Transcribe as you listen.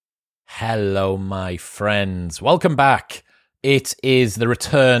Hello, my friends. Welcome back. It is the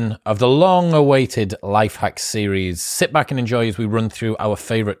return of the long-awaited Life Hacks series. Sit back and enjoy as we run through our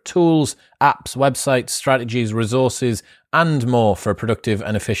favorite tools, apps, websites, strategies, resources, and more for a productive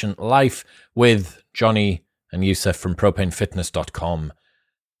and efficient life with Johnny and Yusuf from propanefitness.com.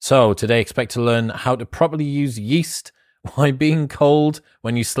 So today, expect to learn how to properly use yeast, why being cold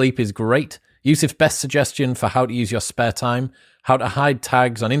when you sleep is great, Yusuf's best suggestion for how to use your spare time, how to hide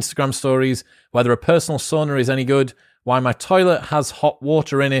tags on Instagram stories, whether a personal sauna is any good, why my toilet has hot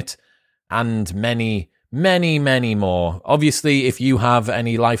water in it, and many, many, many more. Obviously, if you have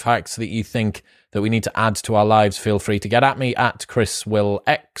any life hacks that you think that we need to add to our lives, feel free to get at me at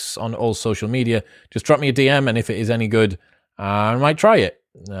ChrisWillX on all social media. Just drop me a DM, and if it is any good, I might try it.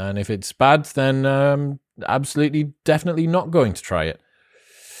 And if it's bad, then absolutely, definitely not going to try it.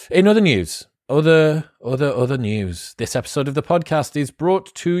 In other news, other news. This episode of the podcast is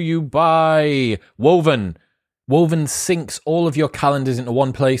brought to you by Woven. Woven syncs all of your calendars into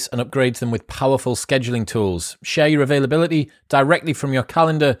one place and upgrades them with powerful scheduling tools. Share your availability directly from your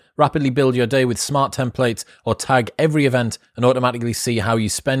calendar, rapidly build your day with smart templates, or tag every event and automatically see how you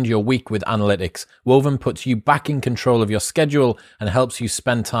spend your week with analytics. Woven puts you back in control of your schedule and helps you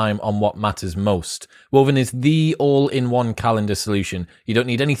spend time on what matters most. Woven is the all-in-one calendar solution. You don't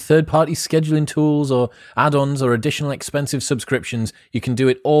need any third-party scheduling tools or add-ons or additional expensive subscriptions. You can do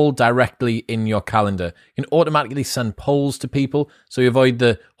it all directly in your calendar. You can automatically send polls to people so you avoid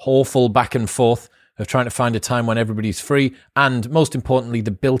the awful back and forth of trying to find a time when everybody's free. And most importantly, the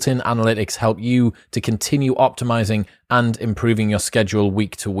built-in analytics help you to continue optimizing and improving your schedule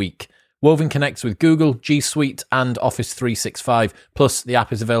week to week. Woven connects with Google, G Suite, and Office 365. Plus, the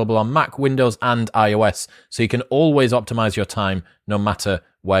app is available on Mac, Windows, and iOS, so you can always optimize your time no matter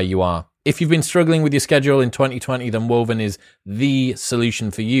where you are. If you've been struggling with your schedule in 2020, then Woven is the solution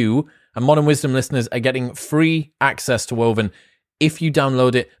for you. And Modern Wisdom listeners are getting free access to Woven if you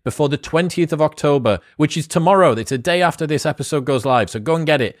download it before the 20th of October, which is tomorrow. It's a day after this episode goes live, so go and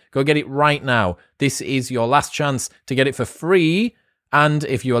get it. Go get it right now. This is your last chance to get it for free. And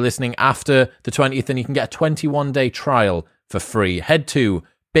if you are listening after the 20th, then you can get a 21-day trial for free. Head to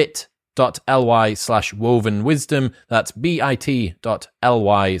bit.ly/wovenwisdom. That's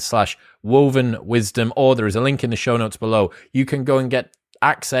bit.ly/wovenwisdom. Or there is a link in the show notes below. You can go and get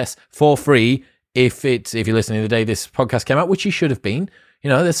access for free if you're listening the day this podcast came out, which you should have been. You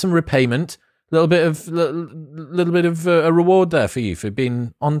know, there's some repayment, little bit of a reward there for you for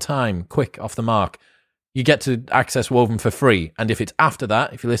being on time, quick, off the mark. You get to access Woven for free. And if it's after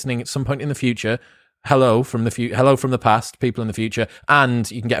that, if you're listening at some point in the future, hello from the past, people in the future, and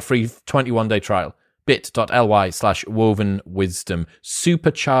you can get a free 21-day trial. bit.ly/wovenwisdom.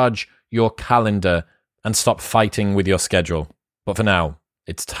 Supercharge your calendar and stop fighting with your schedule. But for now,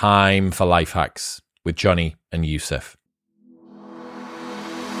 it's time for Life Hacks with Johnny and Yusuf.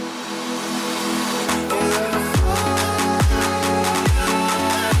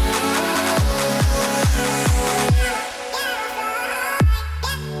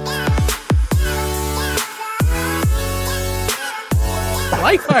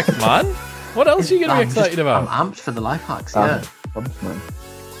 Life hacks, man. What else are you going to be excited about? I'm amped for the life hacks, yeah.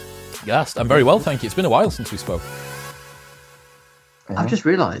 Yes, I'm very well, thank you. It's been a while since we spoke. I've just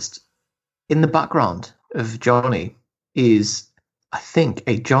realised, in the background of Johnny is, I think,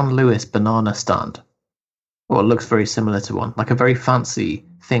 a John Lewis banana stand. Well, it looks very similar to one, like a very fancy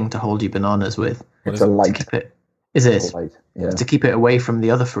thing to hold your bananas with. It's a light. To keep it away from the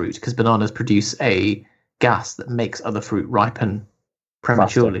other fruit, because bananas produce a gas that makes other fruit ripen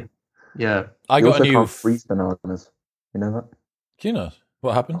prematurely. Faster. Yeah. I got a new can't freeze bananas. You know that? Do you know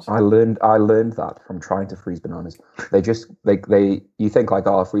what happens? I learned that from trying to freeze bananas. They you think like,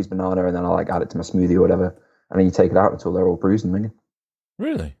 oh, I'll freeze banana and then I'll like add it to my smoothie or whatever, and then you take it out until they're all bruised and minging.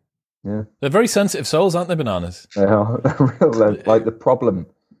 Really? Yeah. They're very sensitive souls, aren't they, bananas? They are. They're like the problem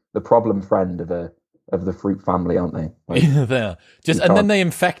friend of the fruit family, aren't they? Like, Yeah, they are. And then they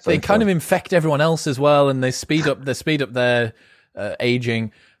infect. They kind of infect everyone else as well, and they speed up their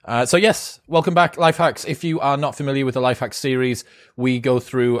aging. So yes, welcome back, Life Hacks. If you are not familiar with the Life Hacks series, we go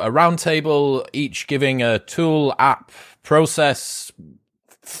through a roundtable, each giving a tool, app, process,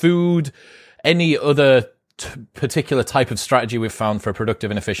 food, any other particular type of strategy we've found for a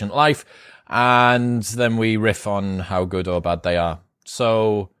productive and efficient life, and then we riff on how good or bad they are.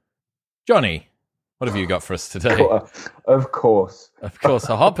 So, Johnny, what have you got for us today? Of course, a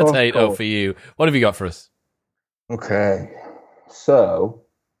hot potato for you. What have you got for us? Okay, so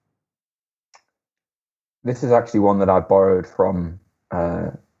this is actually one that I borrowed from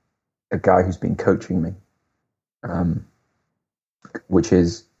a guy who's been coaching me, which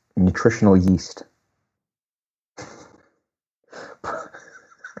is nutritional yeast.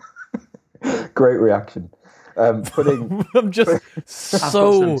 Great reaction. Putting I'm just I've got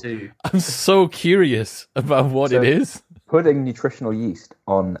so some too. I'm so curious about what it is. putting nutritional yeast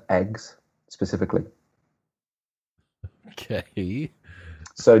on eggs specifically. Okay.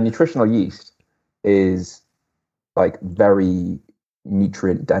 So nutritional yeast is like very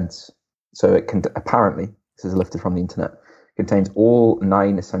nutrient dense. So it can apparently, this is lifted from the internet, contains all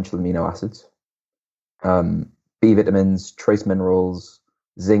 9 essential amino acids, B vitamins, trace minerals,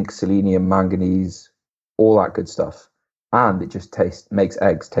 zinc, selenium, manganese, all that good stuff, and it just makes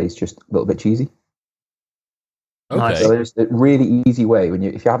eggs taste just a little bit cheesy. Okay. Nice. So there's a really easy way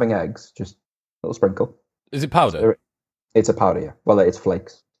if you're having eggs, just a little sprinkle. Is it powder? It's a powder, yeah. Well, it's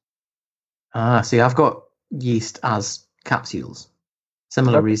flakes. See, I've got yeast as capsules.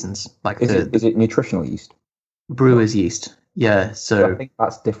 Similar Okay. reasons, like Is it nutritional yeast? brewer's yeast. Yeah. So I think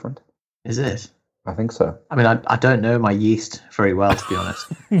that's different. is it? I think so. I mean, I don't know my yeast very well, to be honest.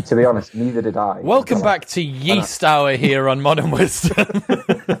 To be honest, neither did I. Welcome back to Yeast Hour here on Modern Wisdom.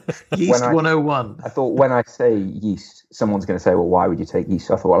 Yeast When I- 101. I thought when I say yeast, someone's going to say, well, why would you take yeast?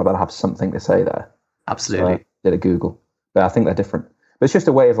 So I thought, well, I better have something to say there. So Absolutely. I did a Google. But I think they're different. But it's just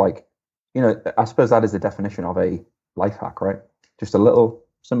a way of like, I suppose that is the definition of a life hack, right? Just something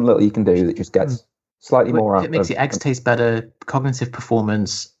little you can do that just gets slightly more out It makes of your eggs taste better, cognitive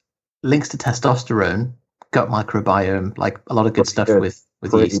performance, links to testosterone, gut microbiome, like a lot of good Pretty stuff good. with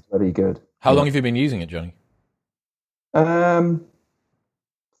pretty yeast. bloody good. How long have you been using it, Johnny?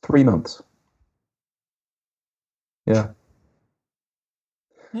 3 months. Yeah.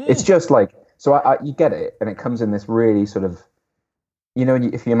 It's just like, so you get it, and it comes in this really sort of,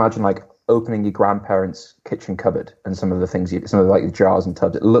 if you imagine like opening your grandparents' kitchen cupboard and some of the things, some of like the jars and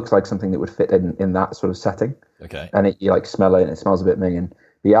tubs, it looks like something that would fit in that sort of setting. Okay. And you like smell it, and it smells a bit minging.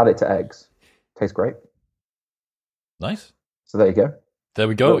 But you add it to eggs, tastes great. Nice. So there you go. There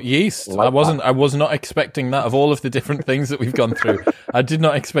we go. Well, Yeast. like I was not expecting that of all of the different things that we've gone through. I did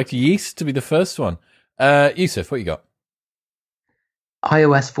not expect yeast to be the first one. Yusuf, what you got?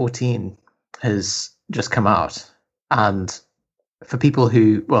 iOS 14 has just come out, and for people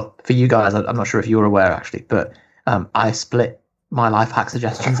for you guys, I'm not sure if you're aware actually, but I split my life hack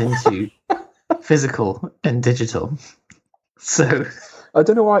suggestions into physical and digital. So I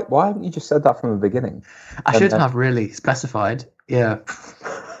don't know why haven't you just said that from the beginning? I should have really specified. Yeah.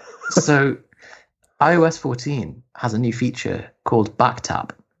 So iOS 14 has a new feature called back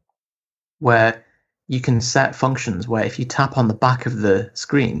tap, where you can set functions where if you tap on the back of the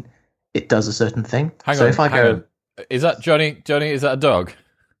screen, it does a certain thing. Hang so on. if I go, Is that Johnny? Johnny, is that a dog?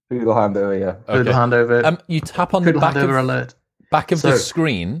 Poodle hand over, yeah. poodle hand over, You tap on the poodle back hand over of alert. the So-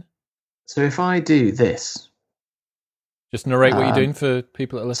 screen. So if I do this, Just narrate what you're doing for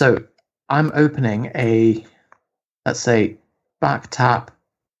people that are listening. so I'm opening let's say, back tap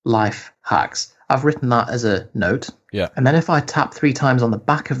life hacks. I've written that as a note. Yeah. And then if I tap 3 times on the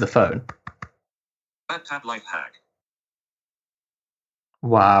back of the phone, Back tap life hack.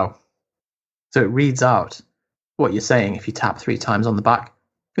 wow. So it reads out what you're saying if you tap 3 times on the back.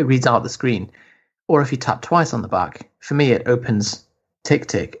 It reads out the screen. Or if you tap twice on the back, for me it opens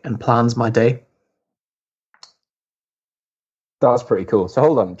TickTick and plans my day. That's pretty cool. So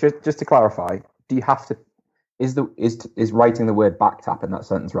hold on, just to clarify, do you have to? Is writing the word back tap in that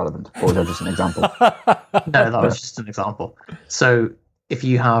sentence relevant, or is that just an example? No, that was just an example. So if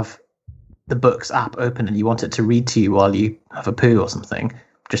you have the Books app open and you want it to read to you while you have a poo or something,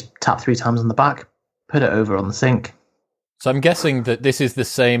 just tap 3 times on the back, put it over on the sink. So I'm guessing that this is the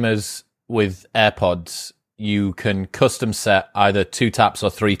same as with AirPods. You can custom set either 2 taps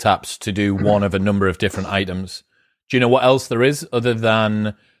or 3 taps to do one of a number of different items. Do you know what else there is other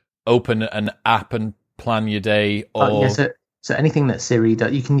than open an app and plan your day? Or So anything that Siri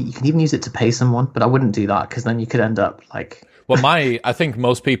does, you can even use it to pay someone, but I wouldn't do that because then you could end up like. well, I think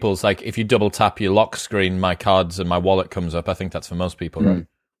most people's like if you double tap your lock screen, my cards and my wallet comes up. I think that's for most people, right?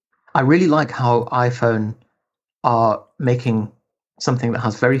 I really like how iPhone are making something that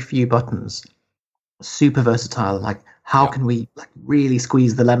has very few buttons super versatile. Like, how can we like really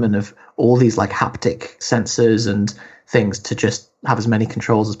squeeze the lemon of all these like haptic sensors and things to just have as many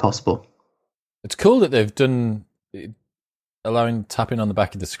controls as possible? It's cool that they've done allowing tapping on the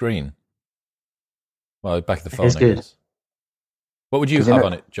back of the screen. Well, back of the phone, is I good. guess. What would you 'Cause, have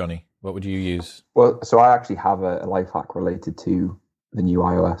on it, Johnny? What would you use? Well, so I actually have a life hack related to the new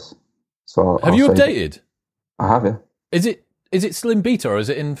iOS. So Have you I'll say- updated? I have, yeah. Is it slim beta or is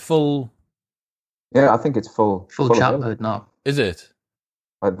it in full? Yeah, I think it's full Full chat of it. mode now. Is it?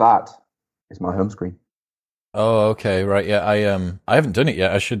 Like that is my home screen. Oh, okay, right. Yeah, I haven't done it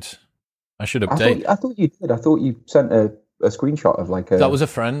yet. I should update. I thought you did. I thought you sent a screenshot of like a. That was a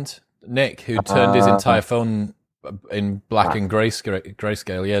friend, Nick, who turned his entire phone in black and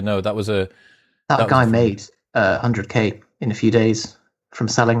grayscale. Yeah, no, that was a That was guy a friend. made 100K in a few days from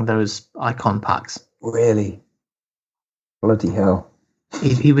selling those icon packs. Really? Bloody hell.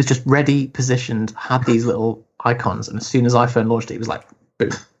 He was just ready, positioned, had these little icons, and as soon as iPhone launched it, he was like,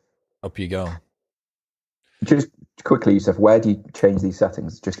 boom. Up you go. Just quickly, Yusuf, where do you change these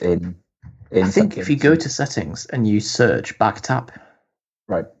settings? Just in I think if you settings? go to settings and you search back tap,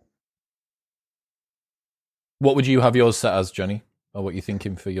 Right. What would you have yours set as, Johnny? Or what are you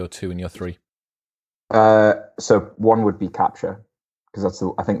thinking for your 2 and your 3? So one would be capture, because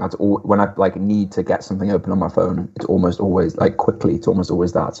I think that's all. When I like need to get something open on my phone, it's almost always like quickly. It's almost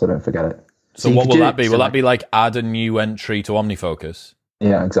always that, so don't forget it. So you what could will do that it be? to Will like- that be like add a new entry to OmniFocus?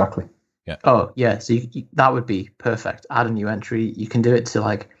 Yeah, exactly. oh yeah, so that would be perfect. Add a new entry. You can do it to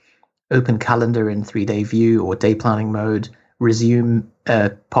like open calendar in 3-day view or day planning mode, resume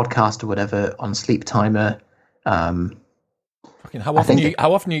a podcast or whatever on sleep timer. Fucking how often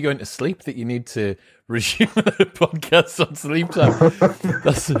are you going to sleep that you need to resume the podcast on sleep time?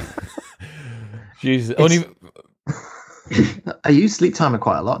 That's Jesus. Only I use sleep timer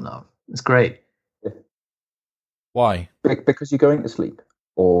quite a lot now. It's great. why? Because you're going to sleep,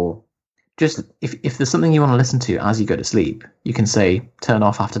 or Just if there's something you want to listen to as you go to sleep, you can say turn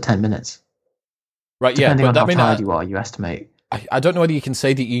off after 10 minutes. Right, yeah, Depending but on how I mean, tired you are, you estimate. I don't know whether you can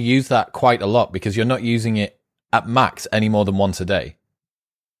say that you use that quite a lot because you're not using it at max any more than once a day.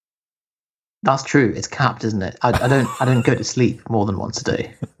 That's true. It's capped, isn't it? I don't go to sleep more than once a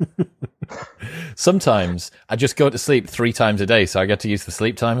day. Sometimes I just go to sleep 3 times a day, so I get to use the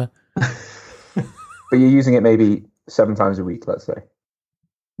sleep timer. but you're using it maybe 7 times a week, let's say.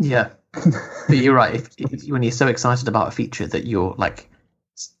 Yeah, but you're right. If when you're so excited about a feature that you're like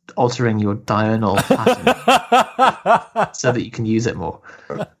altering your diurnal pattern so that you can use it more,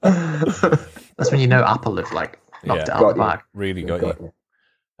 that's when you know Apple have like knocked it out of the bag. Really got you.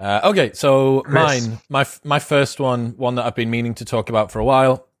 Okay, so Chris. my first one that I've been meaning to talk about for a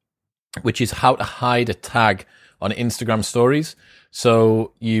while, which is how to hide a tag on Instagram stories.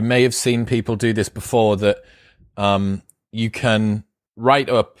 So you may have seen people do this before, that you can write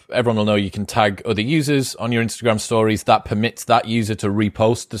up, everyone will know you can tag other users on your Instagram stories. That permits that user to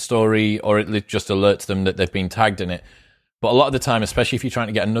repost the story, or it just alerts them that they've been tagged in it. But a lot of the time, especially if you're trying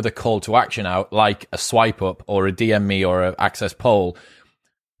to get another call to action out, like a swipe up or a DM me or an access poll,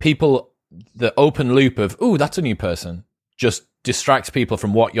 people, the open loop of, ooh, that's a new person, just distracts people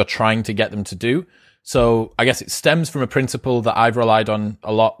from what you're trying to get them to do. So I guess it stems from a principle that I've relied on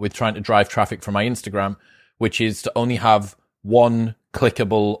a lot with trying to drive traffic from my Instagram, which is to only have one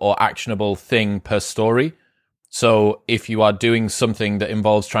clickable or actionable thing per story. So if you are doing something that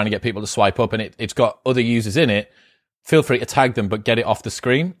involves trying to get people to swipe up and it's got other users in it, feel free to tag them, but get it off the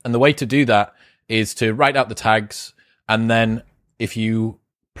screen. And the way to do that is to write out the tags, and then if you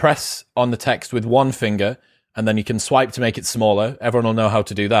press on the text with one finger, and then you can swipe to make it smaller, everyone will know how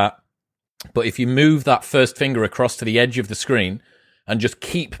to do that. But if you move that first finger across to the edge of the screen and just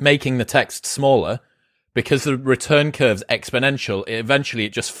keep making the text smaller, because the return curve's exponential, eventually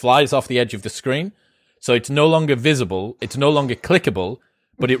it just flies off the edge of the screen. So it's no longer visible, it's no longer clickable,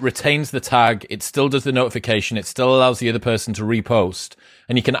 but it retains the tag, it still does the notification, it still allows the other person to repost,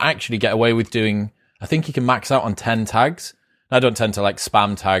 and you can actually get away with doing, I think you can max out on 10 tags. I don't tend to like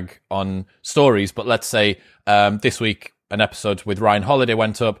spam tag on stories, but let's say this week an episode with Ryan Holiday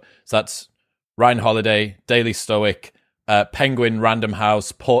went up, so that's Ryan Holiday, Daily Stoic, Penguin, Random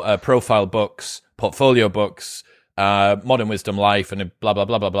House, Profile Books, Portfolio Books, Modern Wisdom Life, and blah, blah,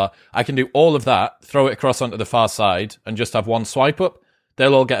 blah, blah, blah. I can do all of that, throw it across onto the far side, and just have one swipe up.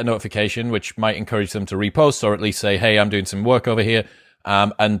 They'll all get a notification, which might encourage them to repost, or at least say, hey, I'm doing some work over here.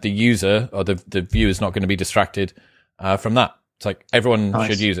 And the user, or the viewer, is not going to be distracted from that. It's like everyone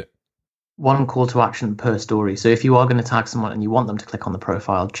should use it. One call to action per story. So if you are going to tag someone and you want them to click on the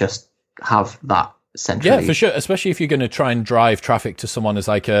profile, just have that centrally. Yeah, for sure. Especially if you're going to try and drive traffic to someone as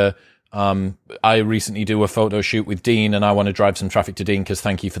like a, I recently do a photo shoot with Dean and I want to drive some traffic to Dean because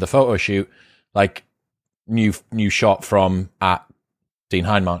thank you for the photo shoot. Like new shot from at Dean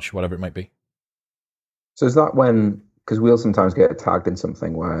Hindmarch, whatever it might be. So is that when, because we'll sometimes get tagged in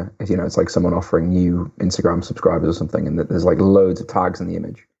something where, you know, it's like someone offering new Instagram subscribers or something, and there's like loads of tags in the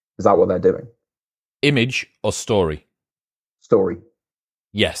image. Is that what they're doing? Image or story? Story.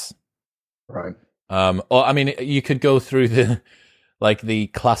 Yes. Right. Or I mean, you could go through like the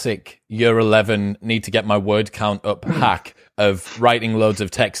classic year 11 need to get my word count up hack of writing loads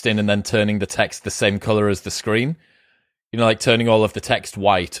of text in and then turning the text the same color as the screen. You know, like turning all of the text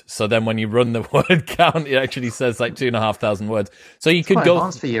white. So then when you run the word count, it actually says like 2,500 words. So you could Quite go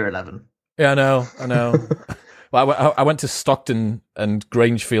advanced for year 11. Yeah, I know. Well, I went to Stockton and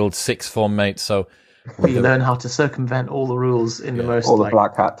Grangefield sixth form, mate. So you learn how to circumvent all the rules in the most all the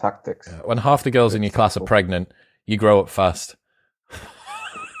black hat tactics. when half the girls in your class are pregnant, you grow up fast.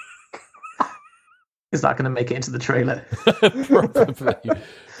 Is that going to make it into the trailer?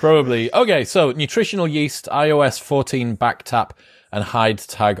 Probably. Okay, so nutritional yeast, iOS 14 back tap, and hide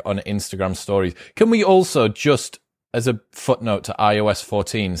tag on Instagram stories. Can we also just, as a footnote to iOS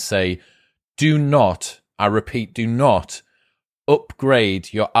 14, say, do not, I repeat, do not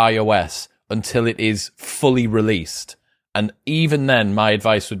upgrade your iOS until it is fully released. And even then, my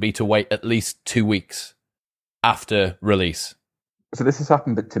advice would be to wait at least 2 weeks after release. So this has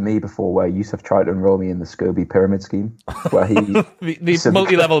happened to me before, where Yusuf tried to enroll me in the Scobie pyramid scheme, where he the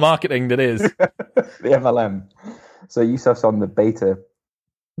multi-level marketing that is the MLM. So Yusuf's on the beta.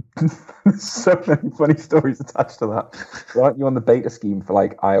 So many funny stories attached to that. So aren't you on the beta scheme for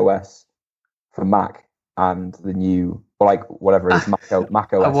like iOS, for Mac, and the new, or like whatever it is,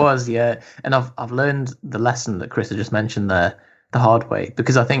 Mac OS? I was, yeah, and I've learned the lesson that Chris had just mentioned there the hard way,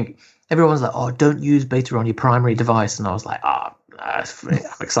 because I think everyone's like, "Oh, don't use beta on your primary device," and I was like, I'm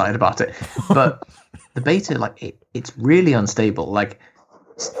excited about it, but the beta, like, it's really unstable, like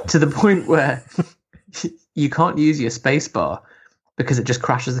to the point where you can't use your space bar because it just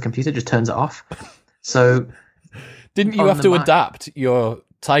crashes the computer, just turns it off. So didn't you have to adapt your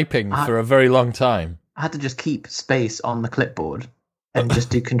typing for a very long time? I had to just keep space on the clipboard and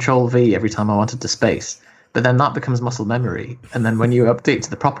just do Control V every time I wanted to space, but then that becomes muscle memory, and then when you update to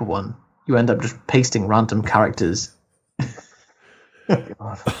the proper one, you end up just pasting random characters.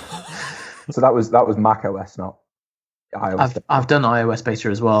 God. So that was Mac OS, not iOS. I've done iOS beta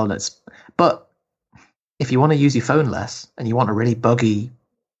as well, and but if you want to use your phone less and you want a really buggy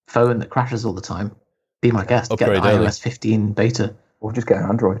phone that crashes all the time, be my guest. Get the iOS 15 beta, or just get an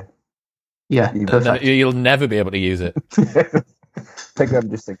Android. Yeah, perfect. You'll never be able to use it. Take them,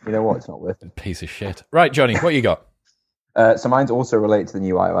 just think, you know what, it's not worth it. Piece of shit. Right, Johnny, what you got? So mine's also related to the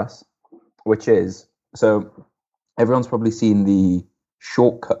new iOS, which is, so everyone's probably seen the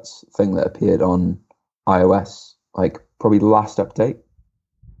shortcuts thing that appeared on iOS, like probably the last update.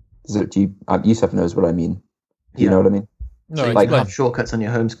 Yusuf knows what I mean. Do you know what I mean? No, so you have shortcuts on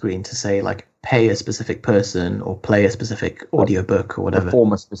your home screen to say, like, pay a specific person or play a specific audiobook or whatever.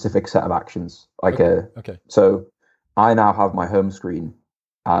 Perform a specific set of actions. Okay. So I now have my home screen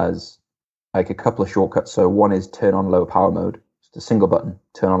as like a couple of shortcuts. So one is turn on low power mode. Just a single button,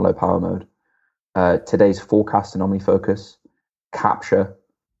 turn on low power mode. Today's forecast in OmniFocus, capture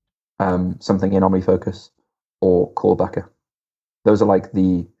something in OmniFocus, or call Becca. Those are like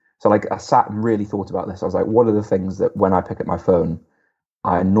so I sat and really thought about this. I was like, what are the things that when I pick up my phone,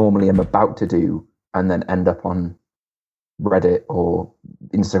 I normally am about to do and then end up on Reddit or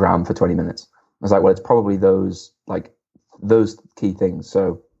Instagram for 20 minutes? I was like, well, it's probably those key things.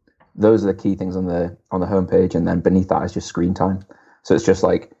 So those are the key things on the homepage, and then beneath that is just screen time. So it's just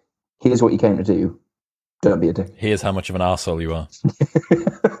like, here's what you came to do. Don't be a dick. Here's how much of an arsehole you are.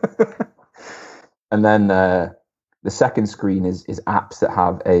 And then the second screen is apps that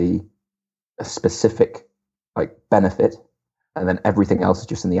have a specific like benefit, and then everything else is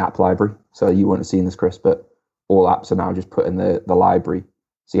just in the app library. So you won't have seen this, Chris, but all apps are now just put in the library.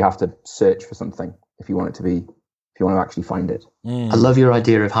 So you have to search for something if you want to actually find it. I love your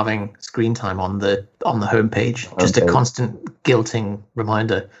idea of having screen time on the homepage, just a constant guilting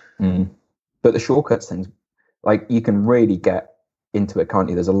reminder. But the shortcuts things, like, you can really get into it, can't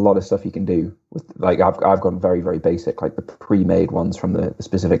you? There's a lot of stuff you can do with, like, I've gone very, very basic, like the pre-made ones from the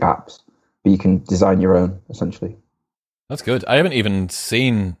specific apps, but you can design your own essentially. That's good. I haven't even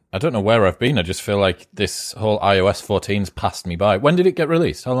seen, I don't know where I've been. I just feel like this whole iOS 14's passed me by. When did it get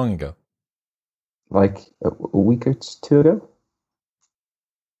released? How long ago? Like a week or two ago.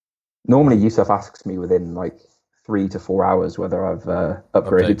 Normally Yusuf asks me within like 3 to 4 hours whether I've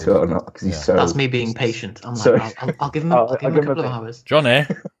upgraded to it or not, because he's so... That's me being patient. I'm like, I'll give him a couple of hours. Johnny.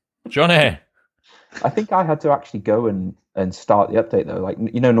 I think I had to actually go and start the update though. Like,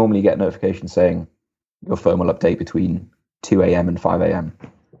 you know, normally you get a notification saying your phone will update between 2 a.m. and 5 a.m.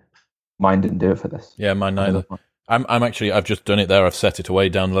 Mine didn't do it for this. Yeah, mine neither. I've just done it there. I've set it away,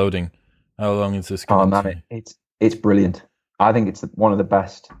 downloading. How long is this going to take? It's brilliant. I think it's one of the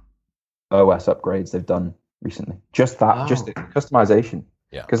best OS upgrades they've done recently. Just that, just the customization.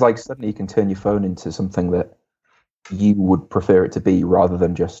 Yeah. Because like suddenly you can turn your phone into something that you would prefer it to be, rather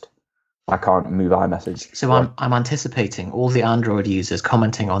than just I can't move iMessage. So I'm anticipating all the Android users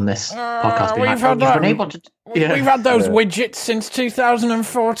commenting on this podcast. Being we've like, had "Oh, you've that. been able to, yeah." We've had those Yeah. widgets since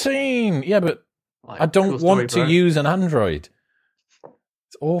 2014. Yeah, but Like, I don't cool story, want to bro. use an Android.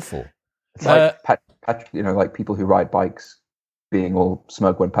 It's awful. It's like like people who ride bikes being all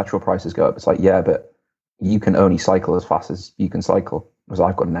smug when petrol prices go up. It's like, yeah, but you can only cycle as fast as you can cycle, because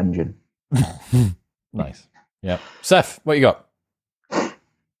I've got an engine. Nice. Yeah. Seth, what you got?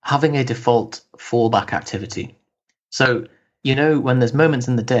 Having a default fallback activity. So, when there's moments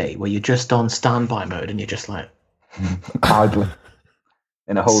in the day where you're just on standby mode and you're just like, Idling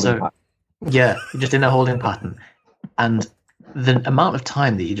in a holding So- pattern. yeah, you're just in a holding pattern. And the amount of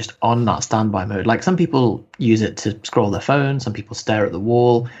time that you're just on that standby mode, like some people use it to scroll their phone, some people stare at the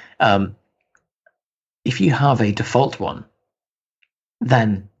wall. If you have a default one,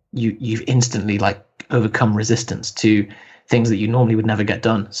 then you've instantly like overcome resistance to things that you normally would never get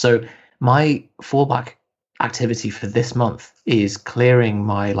done. So my fallback activity for this month is clearing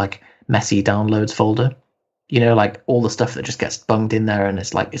my like messy downloads folder. Like all the stuff that just gets bunged in there and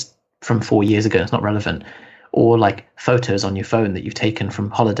it's from 4 years ago, it's not relevant. Or like photos on your phone that you've taken from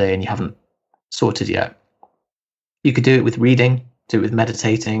holiday and you haven't sorted yet. You could do it with reading, do it with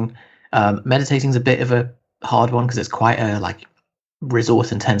meditating. Meditating's a bit of a hard one because it's quite a like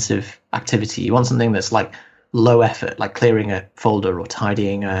resource intensive activity. You want something that's like low effort, like clearing a folder or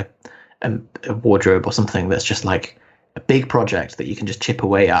tidying a wardrobe or something that's just like a big project that you can just chip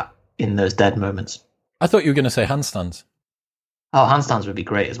away at in those dead moments. I thought you were going to say handstands. Oh, handstands would be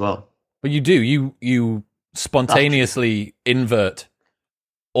great as well. But you do. You spontaneously invert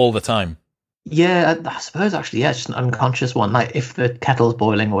all the time. Yeah, I suppose actually, yeah, it's just an unconscious one. Like if the kettle's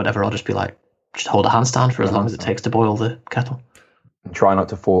boiling or whatever, I'll just be like, just hold a handstand for as long as it takes to boil the kettle. And try not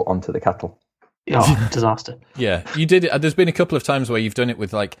to fall onto the kettle. Oh, disaster. Yeah, you did it. There's been a couple of times where you've done it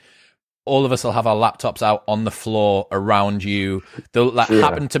with like, all of us will have our laptops out on the floor around you. There'll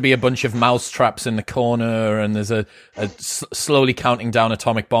happen to be a bunch of mouse traps in the corner, and there's a slowly counting down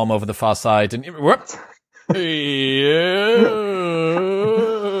atomic bomb over the far side. And whoop.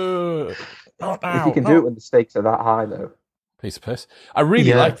 If you can do it when the stakes are that high, though. Piece of piss. I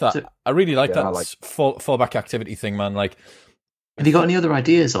really like that. so- I really like Yeah, that I like- fallback activity thing, man. Like, Have you got any other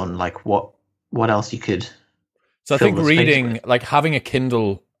ideas on like what else you could? so I fill think the space reading, with? like having a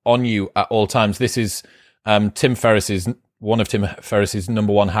Kindle on you at all times. This is one of Tim Ferriss's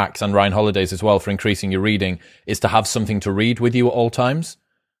number one hacks, and Ryan Holiday's as well, for increasing your reading, is to have something to read with you at all times.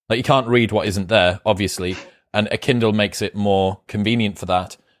 Like you can't read what isn't there, obviously, and a Kindle makes it more convenient for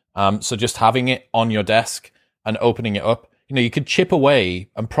that. So just having it on your desk and opening it up, you could chip away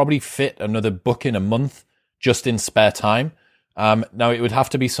and probably fit another book in a month just in spare time. Now it would have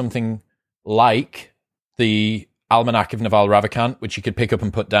to be something like the Almanac of Naval Ravikant, which you could pick up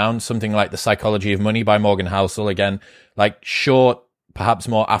and put down, something like The Psychology of Money by Morgan Housel, again, like short, perhaps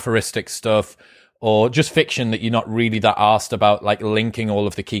more aphoristic stuff, or just fiction that you're not really that arsed about, like linking all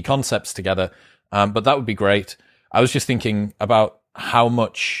of the key concepts together. But that would be great. I was just thinking about how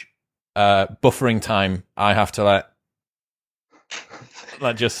much buffering time I have to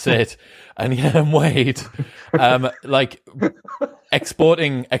let just sit and wait. Like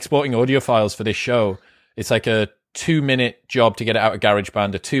exporting audio files for this show, it's like a 2-minute job to get it out of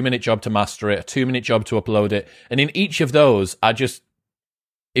GarageBand, a 2-minute job to master it, a 2-minute job to upload it. And in each of those, I just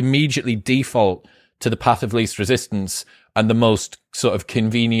immediately default to the path of least resistance and the most sort of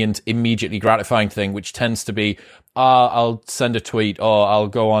convenient, immediately gratifying thing, which tends to be, I'll send a tweet, or I'll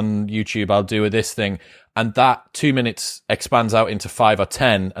go on YouTube, I'll do this thing. And that 2 minutes expands out into 5 or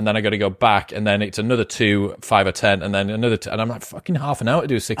 10, and then I got to go back, and then it's another 2, 5 or 10, and then another 10, and I'm like, fucking half an hour to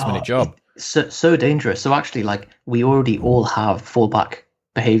do a 6-minute job. So dangerous. So actually, like we already all have fallback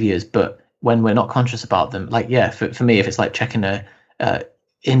behaviors, but when we're not conscious about them, like for me, if it's like checking a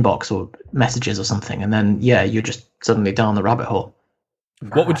inbox or messages or something, and then you're just suddenly down the rabbit hole.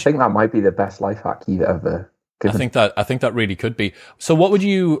 What would I think that might be the best life hack you've ever given. I think that really could be. So what would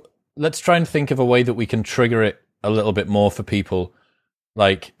you? Let's try and think of a way that we can trigger it a little bit more for people.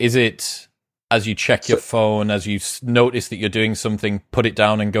 Like, is it as you check your phone, as you notice that you're doing something, put it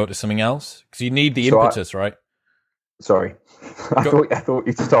down and go to something else? Because you need the impetus, right? Sorry, I thought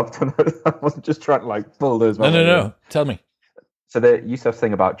you stopped. I wasn't just trying to like bulldoze. No. Tell me. So the Yusuf's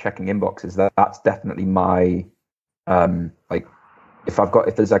thing about checking inboxes, that's definitely my like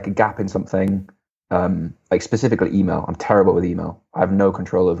if there's like a gap in something, like specifically email. I'm terrible with email. I have no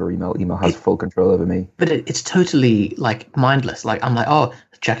control over email. Email has full control over me. But it's totally like mindless. Like I'm like, oh,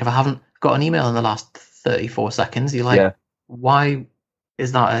 check if I haven't got an email in the last 34 seconds. You're like, why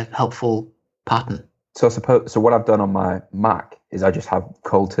is that a helpful pattern? So what I've done on my Mac is I just have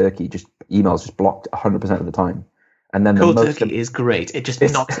cold turkey, just emails just blocked 100% of the time. And then Cold turkey is great. It just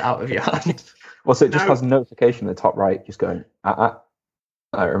knocks it out of your hand. Well, so it just has a notification in the top right, just going, I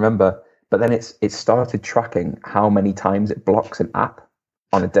remember. But then it started tracking how many times it blocks an app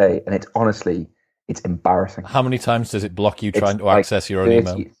on a day. And it's embarrassing. How many times does it block you trying to access your own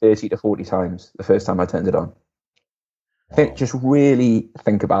 30, email? 30 to 40 times the first time I turned it on. Just really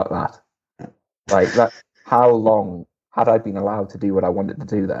think about that. Like that, how long, had I been allowed to do what I wanted to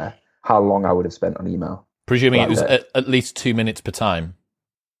do there, how long I would have spent on email. Presuming it was at least 2 minutes per time.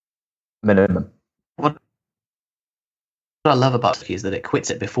 Minimum. What I love about Turkey is that it quits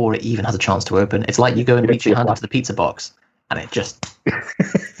it before it even has a chance to open. It's like you go and reach your hand into the pizza box, and it just...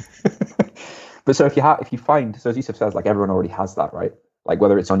 But so if you find, so as Yusuf says, like everyone already has that, right? Like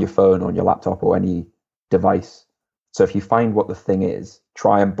whether it's on your phone or on your laptop or any device. So if you find what the thing is,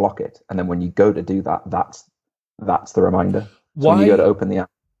 try and block it. And then when you go to do that, that's the reminder. So when you go to open the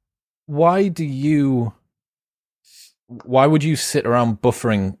app. Why would you sit around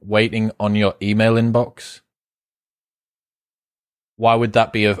buffering waiting on your email inbox? Why would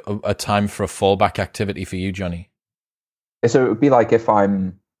that be a time for a fallback activity for you, Johnny? So it would be like if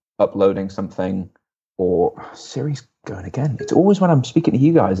I'm uploading something, or Siri's going again. It's always when I'm speaking to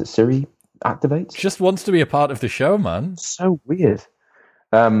you guys that Siri activates. Just wants to be a part of the show, man. So weird.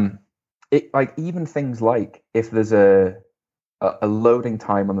 It like even things like if there's a loading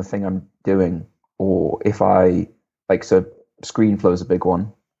time on the thing I'm doing, or if I like, so ScreenFlow is a big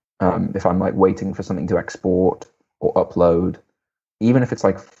one. If I'm like waiting for something to export or upload, even if it's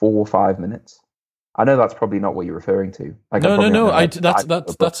like 4 or 5 minutes. I know that's probably not what you're referring to. Like, no.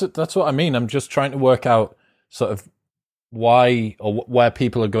 That's what I mean. I'm just trying to work out sort of why or where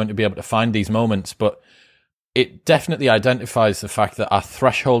people are going to be able to find these moments. But it definitely identifies the fact that our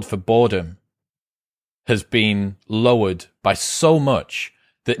threshold for boredom has been lowered by so much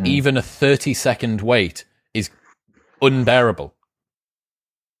that even a 30-second wait is unbearable.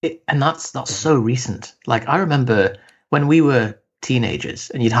 And that's so recent. Like I remember when we were teenagers,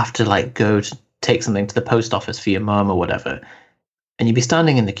 and you'd have to like go to take something to the post office for your mum or whatever, and you'd be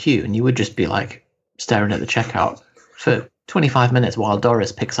standing in the queue, and you would just be like staring at the checkout for 25 minutes while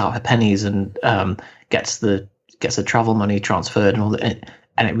Doris picks out her pennies and gets the travel money transferred and all that,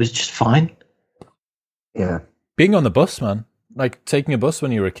 and it was just fine. Yeah, being on the bus, man, like taking a bus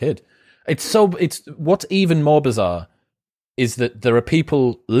when you were a kid. It's what's even more bizarre is that there are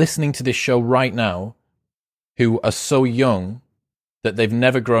people listening to this show right now who are so young that they've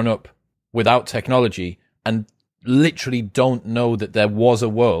never grown up without technology and literally don't know that there was a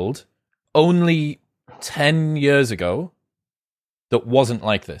world only 10 years ago that wasn't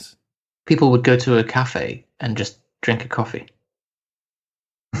like this. People would go to a cafe and just drink a coffee.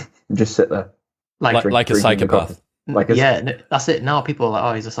 Just sit there. Like a psychopath. That's it. Now people are like,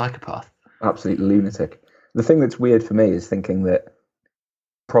 oh, he's a psychopath. Absolute lunatic. The thing that's weird for me is thinking that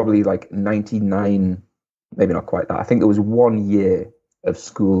probably like 99, maybe not quite that. I think there was 1 year of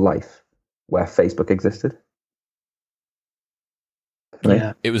school life where Facebook existed. Right?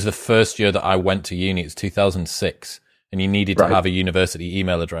 Yeah. It was the first year that I went to uni. It's 2006, and you needed to have a university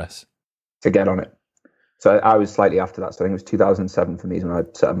email address to get on it. So I was slightly after that. So I think it was 2007 for me is when I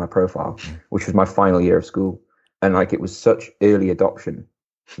set up my profile, which was my final year of school. And like it was such early adoption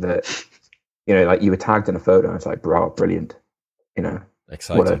that, you know, like you were tagged in a photo and it's like, bro, brilliant. You know,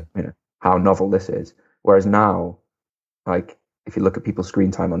 exciting. How novel this is. Whereas now, like, if you look at people's screen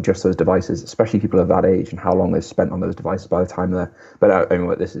time on just those devices, especially people of that age and how long they've spent on those devices by the time they're, but I mean,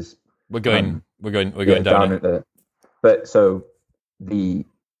 what this is, we're going down it. But so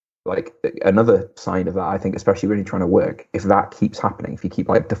like another sign of that, I think, especially when you're trying to work, if that keeps happening, if you keep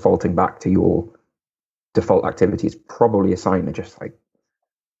like defaulting back to your default activity, it's probably a sign to just like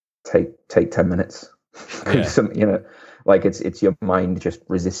take 10 minutes. Yeah. Like it's your mind just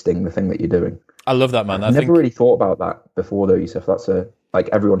resisting the thing that you're doing. I love that, man. I never really thought about that before, though, Yusuf. That's like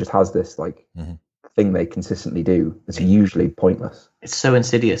everyone just has this like thing they consistently do. It's usually pointless. It's so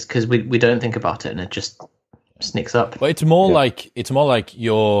insidious because we don't think about it and it just sneaks up. But it's more like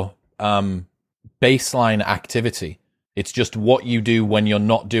your baseline activity. It's just what you do when you're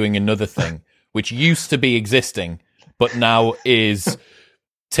not doing another thing, which used to be existing, but now is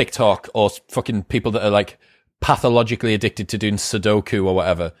TikTok or fucking people that are like pathologically addicted to doing Sudoku or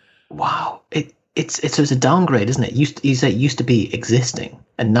whatever. Wow, it's a downgrade, isn't it? You say it used to be existing,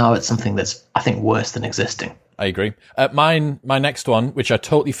 and now it's something that's, I think, worse than existing. I agree. My next one, which I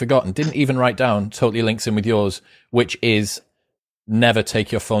totally forgot and didn't even write down, totally links in with yours, which is never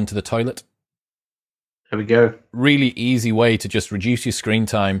take your phone to the toilet. There we go. Really easy way to just reduce your screen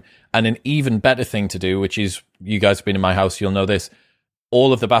time. And an even better thing to do, which is, you guys have been in my house, you'll know this,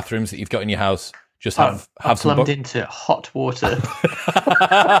 all of the bathrooms that you've got in your house just have some plumbed into hot water.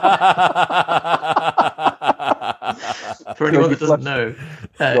 For anyone that doesn't know,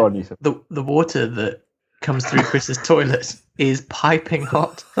 the water that comes through Chris's toilet is piping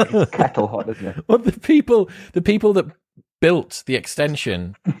hot. It's kettle hot, isn't it? Well, the people that built the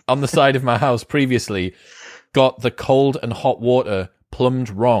extension on the side of my house previously got the cold and hot water plumbed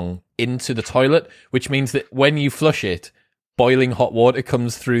wrong into the toilet, which means that when you flush it, boiling hot water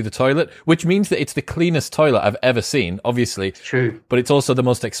comes through the toilet, which means that it's the cleanest toilet I've ever seen, obviously. True. But it's also the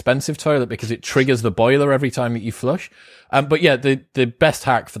most expensive toilet because it triggers the boiler every time that you flush. But yeah, the best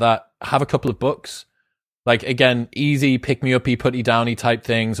hack for that, have a couple of books. Like, again, easy, pick-me-uppy, put-you-downy type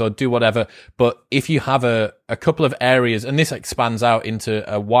things, or do whatever. But if you have a couple of areas, and this expands out into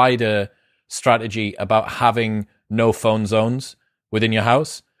a wider strategy about having no phone zones within your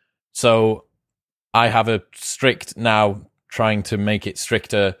house. So I have a strict now, trying to make it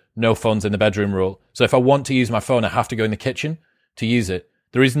stricter, no phones in the bedroom rule. So if I want to use my phone, I have to go in the kitchen to use it.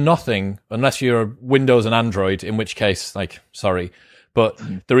 There is nothing, unless you're Windows and Android, in which case, like, sorry, but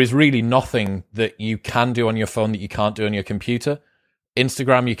there is really nothing that you can do on your phone that you can't do on your computer.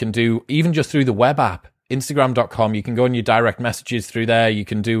 Instagram, you can do, even just through the web app, Instagram.com, you can go on your direct messages through there. You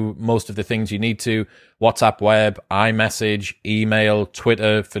can do most of the things you need to. WhatsApp web, iMessage, email,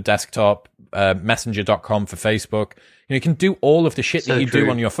 Twitter for desktop, Messenger.com for Facebook. You can do all of the shit that you do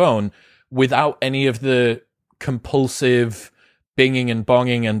on your phone without any of the compulsive binging and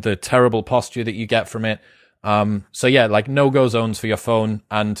bonging and the terrible posture that you get from it. So yeah, like no-go zones for your phone,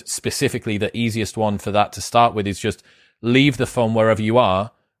 and specifically the easiest one for that to start with is just leave the phone wherever you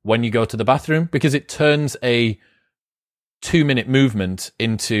are when you go to the bathroom, because it turns a 2-minute movement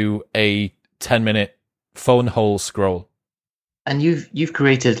into a 10-minute phone hole scroll. And you've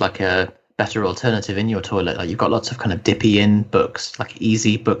created like a better alternative in your toilet. Like, you've got lots of kind of dippy in books, like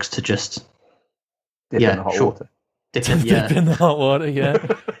easy books to just Dip in the hot water. Dip in, Dip in the hot water, yeah.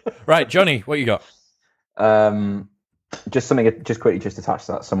 Right, Johnny, what you got? Just quickly attached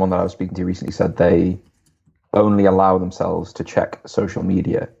to that. Someone that I was speaking to recently said they only allow themselves to check social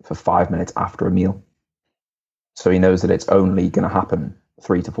media for 5 minutes after a meal. So he knows that it's only going to happen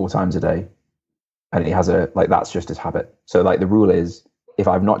 3 to 4 times a day. And he has that's just his habit. So like the rule is, if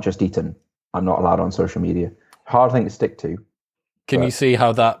I've not just eaten, I'm not allowed on social media. Hard thing to stick to. Can you see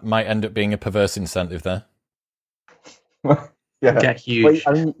how that might end up being a perverse incentive there? Yeah. Get huge.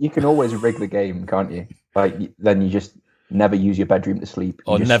 Well, I mean, you can always rig the game, can't you? Like, then you just never use your bedroom to sleep.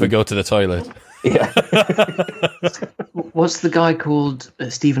 Or never go to the toilet. Yeah. What's the guy called?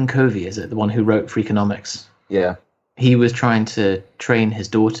 Stephen Covey, is it? The one who wrote Freakonomics? Yeah. He was trying to train his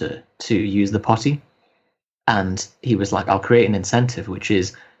daughter to use the potty. And he was like, I'll create an incentive, which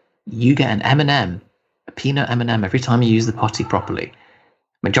is you get an M&M, a peanut M&M, every time you use the potty properly. I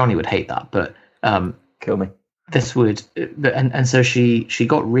mean, Johnny would hate that, but... kill me. This would, and so she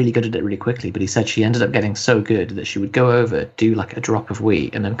got really good at it really quickly, but he said she ended up getting so good that she would go over, do like a drop of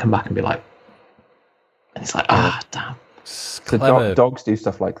wheat, and then come back and be like, and it's like, damn. So dogs do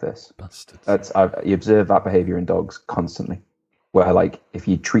stuff like this. Bastards. You observe that behavior in dogs constantly, where like if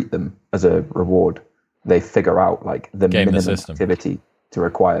you treat them as a reward, they figure out like the minimum activity to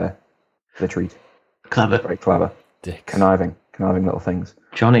require the treat. Clever. Very clever. Dick. Conniving little things.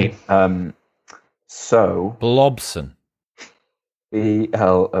 Johnny. So Blobson.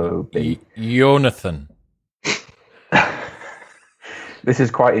 BLOB. Jonathan. This is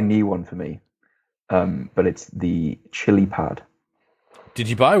quite a new one for me, but it's the chili pad. Did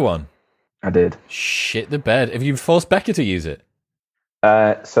you buy one? I did. Shit the bed. Have you forced Becca to use it?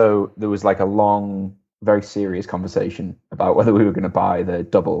 So there was like a long, very serious conversation about whether we were going to buy the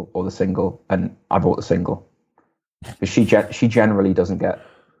double or the single, and I bought the single. Because she generally doesn't get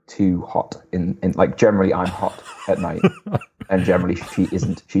too hot in like, generally I'm hot at night, and generally she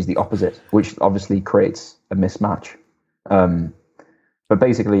isn't. She's the opposite, which obviously creates a mismatch. But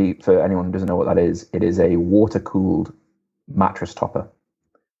basically, for anyone who doesn't know what that is, it is a water-cooled mattress topper.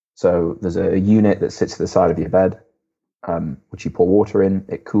 So there's a unit that sits to the side of your bed, which you pour water in.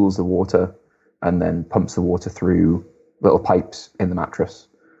 It cools the water and then pumps the water through little pipes in the mattress,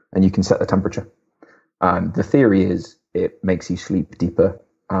 and you can set the temperature. And the theory is it makes you sleep deeper.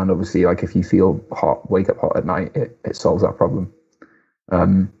 And obviously, like if you feel hot, wake up hot at night, it solves that problem.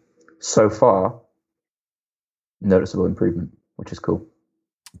 So far, noticeable improvement, which is cool.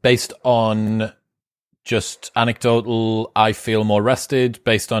 Based on just anecdotal, I feel more rested,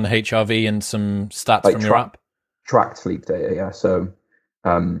 based on HRV and some stats like from your app? Tracked sleep data, yeah. So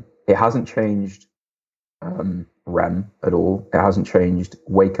it hasn't changed REM at all. It hasn't changed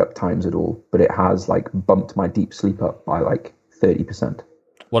wake up times at all, but it has like bumped my deep sleep up by like 30%.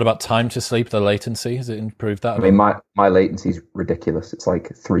 What about time to sleep, the latency? Has it improved that? I mean, my latency is ridiculous. It's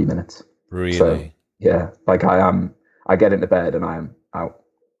like 3 minutes. Really? So, yeah, like I get into bed and I am out.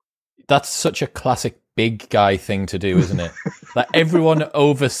 That's such a classic big guy thing to do, isn't it? Like everyone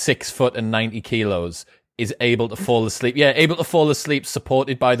over 6 foot and 90 kilos is able to fall asleep. Yeah, able to fall asleep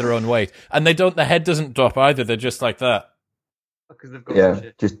supported by their own weight. And their head doesn't drop either. They're just like that. Because they've got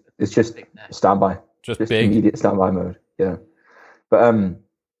it's just standby. Just big. Immediate standby mode. Yeah. But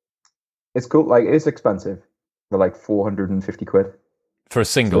it's cool. Like, it's expensive. For like 450 quid. For a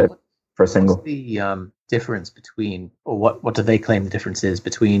single? For a single. What's the difference between, or what do they claim the difference is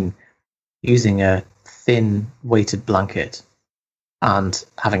between using a thin weighted blanket and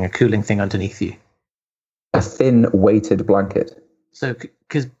having a cooling thing underneath you? A thin weighted blanket. So,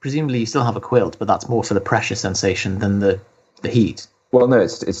 because presumably you still have a quilt, but that's more for the pressure sensation than the heat. Well, no,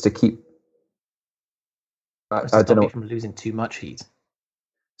 it's to keep. I don't know. From losing too much heat.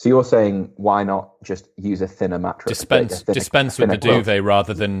 So you're saying why not just use a thinner mattress? Dispense with the duvet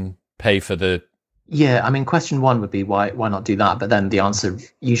rather than pay for the. Yeah, I mean, question one would be why not do that? But then the answer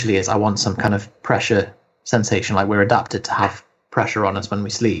usually is I want some kind of pressure sensation, like we're adapted to have pressure on us when we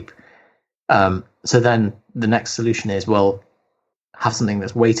sleep. So then the next solution is, well, have something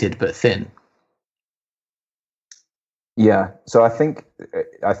that's weighted but thin. Yeah, so I think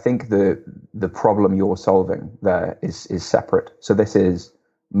the problem you're solving there is separate. So this is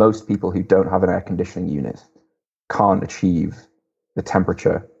most people who don't have an air conditioning unit can't achieve the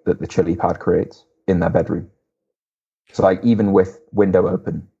temperature that the chili pad creates in their bedroom. So like even with window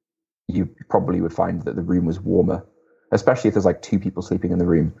open, you probably would find that the room was warmer, especially if there's like two people sleeping in the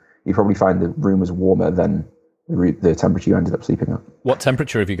room. You probably find the room was warmer than the temperature you ended up sleeping at. What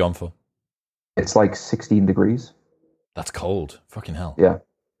temperature have you gone for? It's like 16 degrees. That's cold. Fucking hell. Yeah.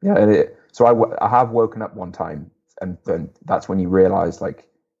 Yeah. And so I have woken up one time, and then that's when you realize, like,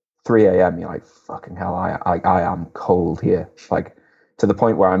 3 a.m., you're like, fucking hell, I am cold here. Like, to the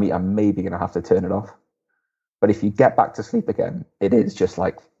point where I'm maybe going to have to turn it off. But if you get back to sleep again, it is just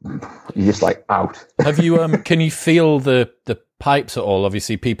like, you're just like out. Have you, can you feel the pipes at all?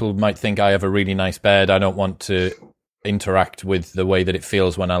 Obviously, people might think I have a really nice bed. I don't want to interact with the way that it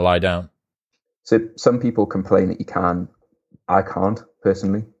feels when I lie down. So some people complain that you can. I can't,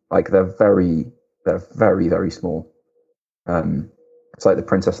 personally. Like, they're very, very small. It's like the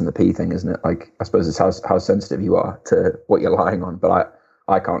Princess and the Pea thing, isn't it? Like, I suppose it's how sensitive you are to what you're lying on, but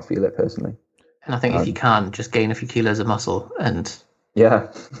I can't feel it personally. And I think if you can, just gain a few kilos of muscle and...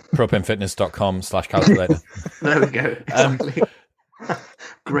 Yeah. propanefitness.com/calculator. There we go. Exactly.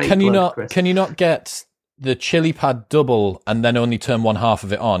 Great. Can you not get the chili pad double and then only turn one half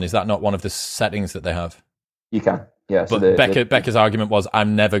of it on? Is that not one of the settings that they have? You can, yeah. So but Becca's argument was,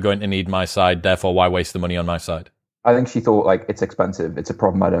 I'm never going to need my side, therefore why waste the money on my side? I think she thought, like, it's expensive. It's a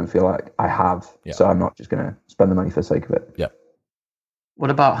problem I don't feel like I have, so I'm not just going to spend the money for the sake of it. Yeah. What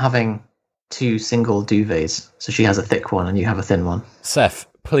about having 2 single duvets? So she has a thick one and you have a thin one. Seth,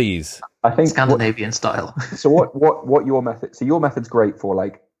 please. I think Scandinavian style. So what your method? So your method's great for,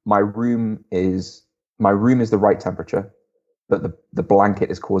 like, my room is the right temperature, but the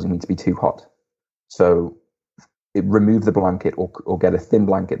blanket is causing me to be too hot. So remove the blanket or get a thin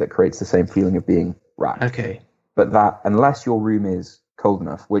blanket that creates the same feeling of being wrapped. Okay. But that, unless your room is cold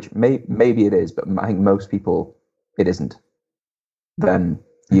enough, which maybe it is, but I think most people it isn't, then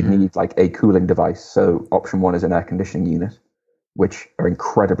you'd need like a cooling device. So option 1 is an air conditioning unit, which are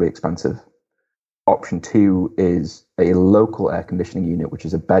incredibly expensive. Option 2 is a local air conditioning unit, which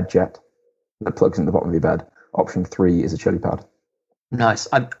is a bed jet that plugs in the bottom of your bed. Option 3 is a chili pad. Nice.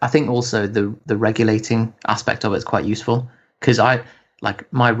 I think also the regulating aspect of it is quite useful, because I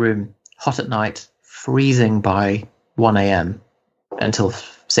like my room hot at night, freezing by 1 a.m. until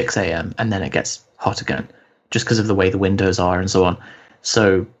 6 a.m. and then it gets hot again, just because of the way the windows are and so on.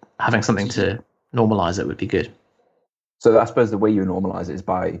 So having something to normalize it would be good. So I suppose the way you normalize it is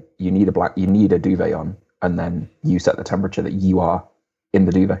by you need a duvet on, and then you set the temperature that you are in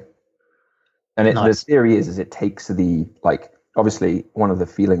the duvet. And the theory is it takes the, like, obviously one of the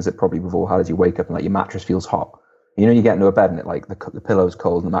feelings that probably we've all had is you wake up and like your mattress feels hot. You know, you get into a bed and it, like, the pillow's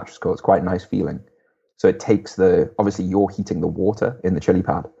cold and the mattress cold. It's quite a nice feeling. So it takes obviously you're heating the water in the chili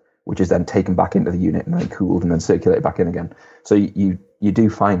pad, which is then taken back into the unit and then cooled and then circulated back in again. So you do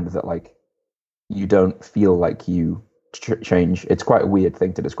find that, like, you don't feel like you change. It's quite a weird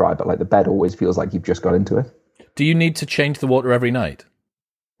thing to describe, but like the bed always feels like you've just got into it. Do you need to change the water every night?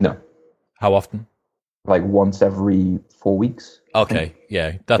 No. How often? Like once every 4 weeks. Okay,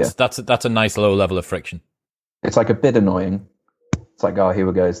 yeah. That's a nice low level of friction. It's like a bit annoying. It's like, oh, here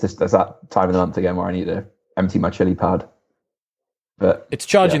we go. There's that time of the month again where I need to empty my chili pad. But it's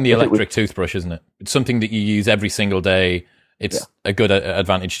charging the electric toothbrush, isn't it? It's something that you use every single day. It's a good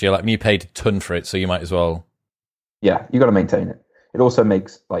advantage to you. Like, you paid a ton for it, so you might as well. Yeah, you got to maintain it. It also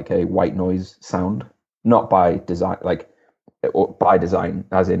makes like a white noise sound, not by design, or by design,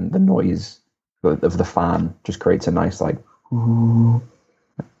 as in the noise of the fan just creates a nice that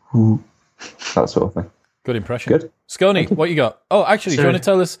sort of thing. Good impression. Good. Scony, what you got? Oh, actually, do you want to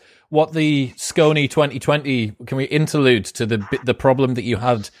tell us what the Scony 2020? Can we interlude to the problem that you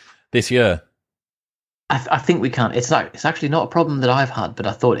had this year? I think we can. It's actually not a problem that I've had, but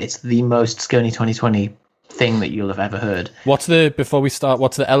I thought it's the most Scony 2020 thing that you'll have ever heard. Before we start,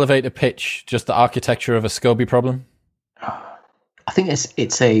 what's the elevator pitch? Just the architecture of a SCOBY problem? I think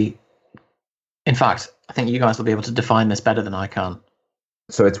in fact, I think you guys will be able to define this better than I can.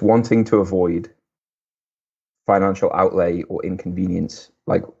 So it's wanting to avoid financial outlay or inconvenience,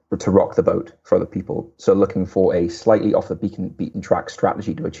 like to rock the boat for other people. So looking for a slightly off the beaten track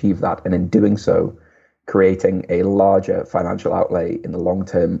strategy to achieve that, and in doing so, creating a larger financial outlay in the long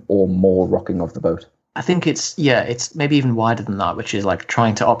term or more rocking of the boat. I think it's maybe even wider than that, which is like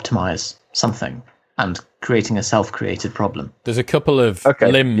trying to optimize something and creating a self-created problem. There's a couple of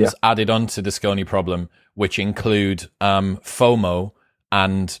limbs added onto the Scony problem, which include FOMO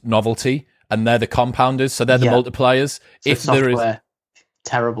and novelty, and they're the compounders, so they're the multipliers. So if software, there is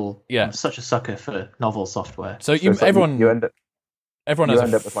terrible, I'm such a sucker for novel software. So everyone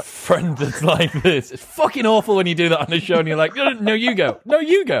has a friend that's like this. It's fucking awful when you do that on a show and you're like, no, you go.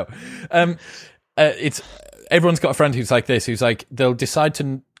 Everyone's got a friend who's like this, who's like, they'll decide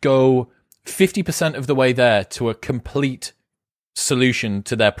to go 50% of the way there to a complete solution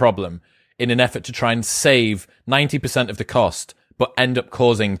to their problem in an effort to try and save 90% of the cost, but end up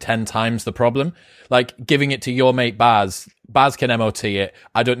causing 10 times the problem. Like giving it to your mate Baz can MOT it.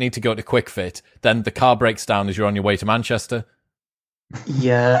 I don't need to go to Quick Fit. Then the car breaks down as you're on your way to Manchester.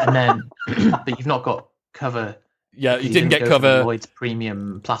 Yeah, and then, but you've not got cover. Yeah, you didn't get cover. Lloyd's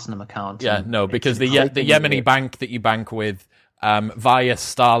premium platinum account. Yeah, no, because the Yemeni bank that you bank with via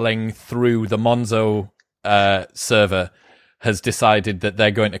Starling through the Monzo server has decided that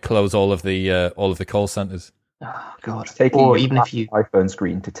they're going to close all of the call centers. Oh God! Or even if you iPhone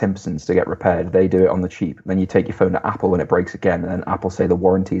screen to Timpson's to get repaired, they do it on the cheap. Then you take your phone to Apple when it breaks again, and then Apple say the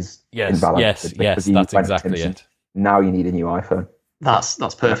warranty's invalid. Yes, that's exactly it. Now you need a new iPhone.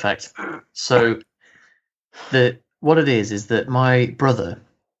 That's perfect. So what it is that my brother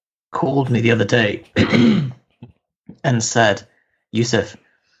called me the other day and said, Yusuf,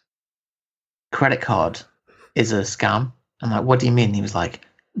 credit card is a scam. I'm like, what do you mean? He was like,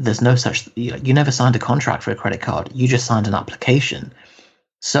 there's no such, you never signed a contract for a credit card. You just signed an application.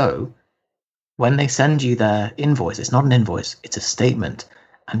 So when they send you their invoice, it's not an invoice, it's a statement.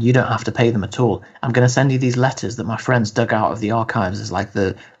 And you don't have to pay them at all. I'm going to send you these letters that my friends dug out of the archives as like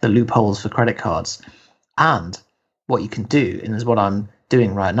the loopholes for credit cards. And what you can do, and is what I'm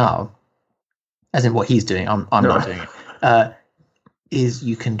doing right now, as in what he's doing, I'm not doing it, is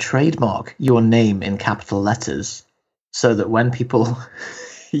you can trademark your name in capital letters so that when people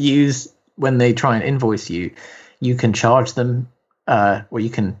when they try and invoice you, you can charge them or you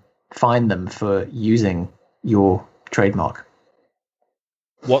can fine them for using your trademark.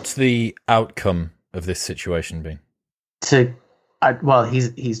 What's the outcome of this situation been?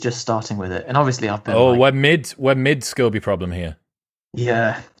 He's just starting with it, and obviously I've been. We're mid Scobie problem here.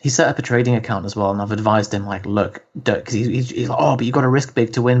 Yeah, he set up a trading account as well, and I've advised him like, look, because he's like, oh, but you got to risk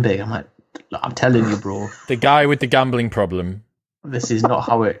big to win big. I'm like, I'm telling you, bro. The guy with the gambling problem. This is not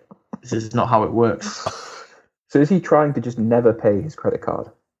how it works. So is he trying to just never pay his credit card?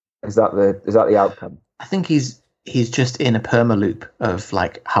 Is that the outcome? I think he's just in a perma loop of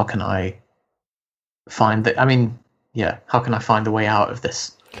like, how can I find how can I find the way out of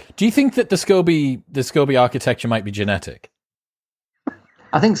this? Do you think that the SCOBY architecture might be genetic?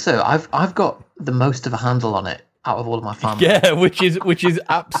 I think so. I've got the most of a handle on it out of all of my family. Yeah, which is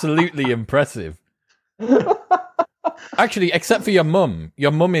absolutely impressive. Actually, except for your mum.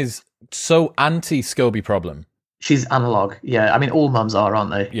 Your mum is so anti-SCOBY problem. She's analog. Yeah, I mean, all mums are,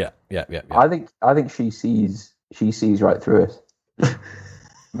 aren't they? Yeah. I think she sees right through it.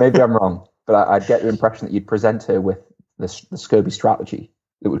 Maybe I'm wrong, but I'd get the impression that you'd present her with the SCOBY strategy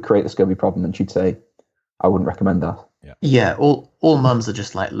that would create the SCOBY problem, and she'd say, I wouldn't recommend that. Yeah, all mums are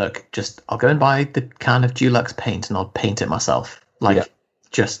just like, look, I'll go and buy the can of Dulux paint and I'll paint it myself. I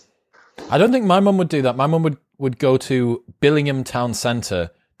don't think my mum would do that. My mum would go to Billingham Town Centre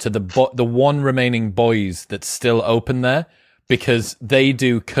to the one remaining Boys that's still open there, because they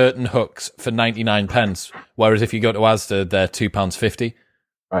do curtain hooks for 99 pence, whereas if you go to Asda, they're £2.50.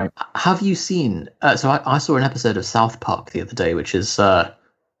 Right. Have you seen? So I saw an episode of South Park the other day, which is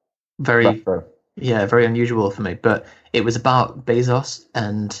very Retro. very unusual for me. But it was about Bezos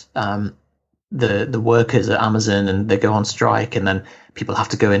and the workers at Amazon, and they go on strike, and then people have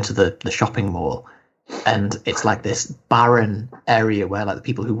to go into the shopping mall, and it's like this barren area where like the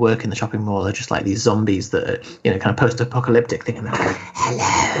people who work in the shopping mall are just like these zombies that are, you know, kind of post-apocalyptic, thinking like,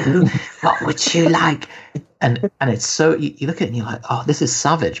 hello, what would you like? And it's so you look at it and you're like, oh, this is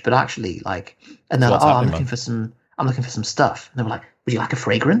savage, but actually like, and they're like, oh, I'm looking for some stuff, and they were like, would you like a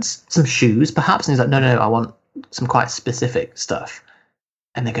fragrance, some shoes perhaps? And he's like, no, I want some quite specific stuff.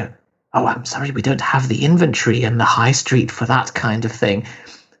 And they go, oh, I'm sorry, we don't have the inventory in the high street for that kind of thing.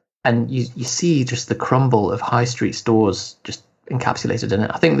 And you see just the crumble of high street stores just encapsulated in it.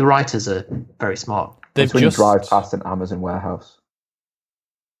 I think the writers are very smart. When you drive past an Amazon warehouse,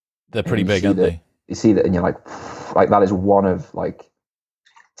 They're pretty big, aren't they? You see that and you're like that is one of like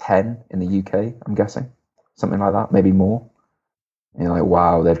 10 in the UK, I'm guessing. Something like that, maybe more. And you're like,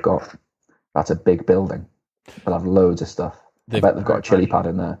 wow, that's a big building. They'll have loads of stuff. I bet they've got a chili pad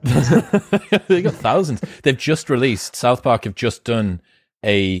in there. They've got thousands. They've just released, South Park have just done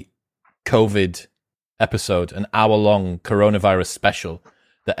a COVID episode, an hour-long coronavirus special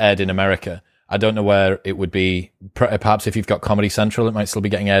that aired in America. I don't know where it would be. Perhaps if you've got Comedy Central, it might still be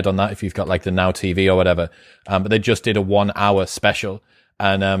getting aired on that. If you've got like the Now TV or whatever. But they just did a 1 hour special,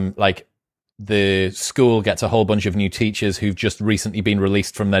 and like the school gets a whole bunch of new teachers who've just recently been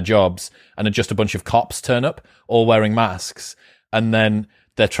released from their jobs, and just a bunch of cops turn up, all wearing masks, and then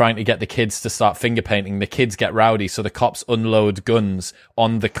they're trying to get the kids to start finger painting. The kids get rowdy, so the cops unload guns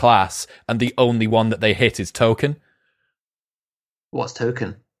on the class, and the only one that they hit is Token. What's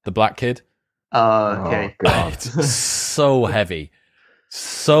Token? The black kid. Okay. Oh, God. It's so heavy.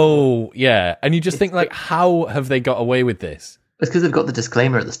 So, yeah. And you just think, like, how have they got away with this? It's because they've got the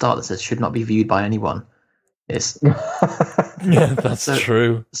disclaimer at the start that says should not be viewed by anyone. It's Yeah, that's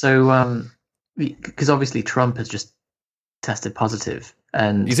true. So, because obviously Trump has just tested positive,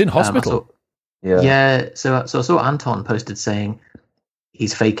 and He's in hospital. So I saw Anton posted saying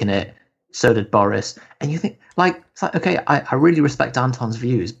he's faking it. So did Boris. And you think, like, it's like, okay, I really respect Anton's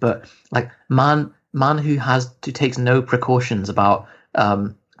views, but like, man who takes no precautions about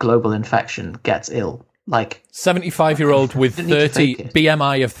global infection gets ill. Like, 75-year-old with you don't need to 30 fake it.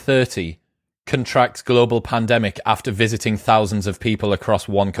 BMI of 30 contracts global pandemic after visiting thousands of people across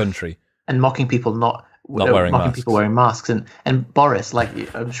one country. And mocking people not wearing masks. people wearing masks. And Boris,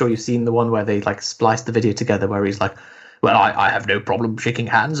 like, I'm sure you've seen the one where they like spliced the video together where he's like, well, I have no problem shaking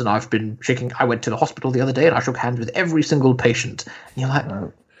hands, and I went to the hospital the other day and I shook hands with every single patient. And you're like,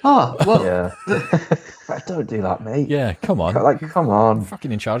 oh, well. Yeah. Don't do that, mate. Yeah, come on. Like, come on.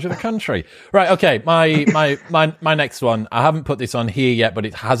 Fucking in charge of the country. Right, okay, my next one. I haven't put this on here yet, but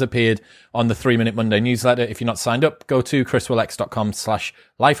it has appeared on the 3 Minute Monday newsletter. If you're not signed up, go to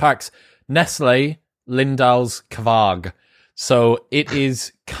chriswillx.com/lifehacks. Nestle Lindal's Kvarg. So it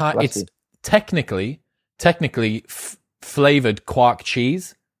is, it's technically flavored quark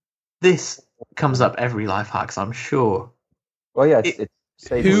cheese. This comes up every life hacks, I'm sure. Well, yeah, it's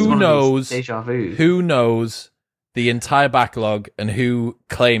Who knows? Deja vu. Who knows the entire backlog and who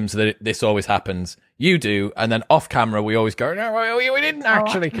claims that this always happens? You do, and then off camera we always go, no, we didn't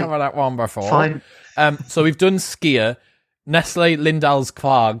actually cover that one before. Fine. So we've done Skyr. Nestle Lindal's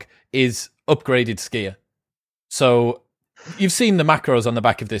Kvarg is upgraded Skyr. So you've seen the macros on the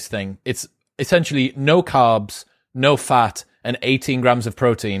back of this thing. It's essentially no carbs, no fat, and 18 grams of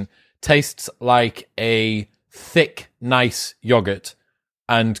protein. Tastes like a thick, nice yogurt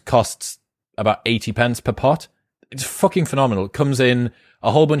and costs about 80 pence per pot. It's fucking phenomenal. It comes in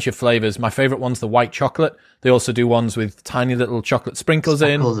a whole bunch of flavors. My favorite one's the white chocolate. They also do ones with tiny little chocolate sprinkles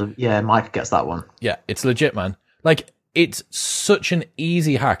in. Yeah, Mike gets that one. Yeah, it's legit, man. Like, it's such an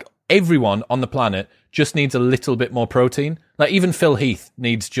easy hack. Everyone on the planet just needs a little bit more protein. Like, even Phil Heath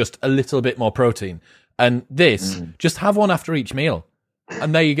needs just a little bit more protein. And this, just have one after each meal.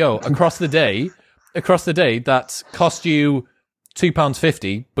 And there you go. Across the day, that's cost you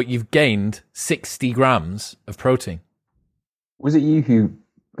 £2.50, but you've gained 60 grams of protein. Was it you who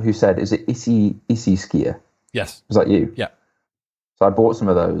said, is it Issy Skier? Yes. Was that you? Yeah. So I bought some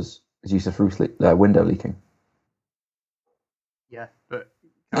of those as use of window leaking. Yeah, but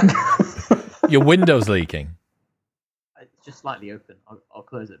Your window's leaking. it's just slightly open. I'll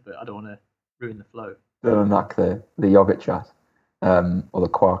close it, but I don't want to ruin the flow. Don't knock the yogurt chat or the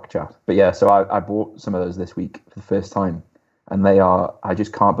quark chat. But yeah, so I bought some of those this week for the first time, and I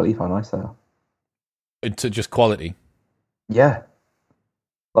just can't believe how nice they are. To just quality. Yeah,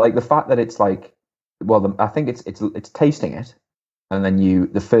 like the fact that it's like, well, I think it's tasting it, and then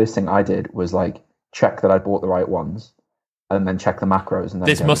the first thing I did was like check that I bought the right ones, and then check the macros, and then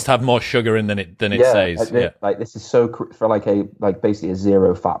This go, must have more sugar in than it says. Like this is so for like basically a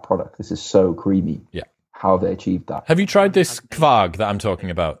zero fat product. This is so creamy. Yeah. How have they achieved that? Have you tried this kvarg that I'm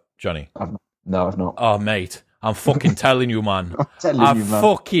talking about, Johnny? No, I've not. Oh, mate, I'm fucking telling you, man. I'm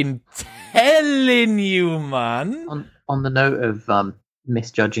fucking telling you, man. On the note of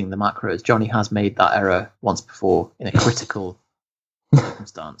misjudging the macros, Johnny has made that error once before in a critical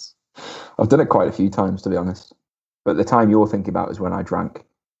circumstance. I've done it quite a few times, to be honest. But the time you're thinking about is when I drank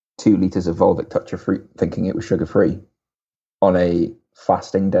 2 litres of Volvic Touch of Fruit thinking it was sugar-free on a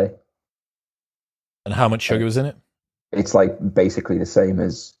fasting day. And how much sugar was in it? It's like basically the same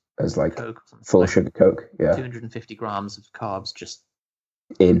as like Coke, full sugar Coke. Yeah. 250 grams of carbs just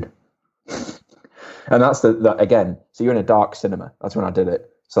in. And that's the again, so you're in a dark cinema. That's when I did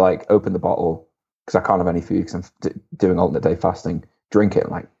it. So like open the bottle because I can't have any food because I'm doing alternate day fasting. Drink it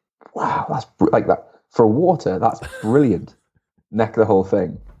and like, wow, that's like that. For water, that's brilliant. Neck the whole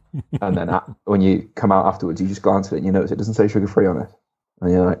thing. And then when you come out afterwards, you just glance at it and you notice it doesn't say sugar-free on it.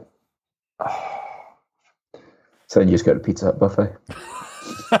 And you're like, oh. So then you just go to Pizza Hut buffet.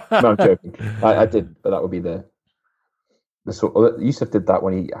 No, I'm joking. I did, but that would be the sort. Yusuf did that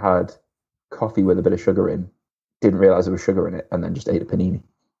when he had coffee with a bit of sugar in, didn't realise there was sugar in it, and then just ate a panini.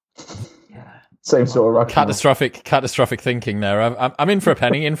 Yeah. Same sort of catastrophic thinking there. I'm in for a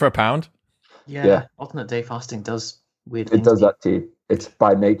penny, in for a pound. Yeah. Alternate day fasting does weird things. It does that to you. It's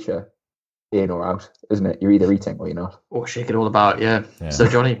by nature in or out, isn't it? You're either eating or you're not. Or shake it all about, yeah. So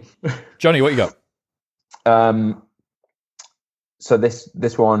Johnny, what you got? So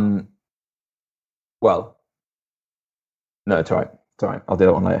this one, well, no, it's all right. It's all right. I'll do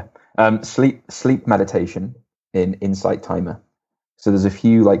that one later. Sleep meditation in Insight Timer. So there's a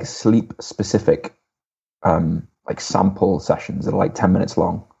few like sleep specific like sample sessions that are like 10 minutes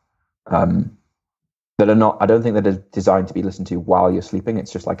long. That are not, I don't think that are designed to be listened to while you're sleeping.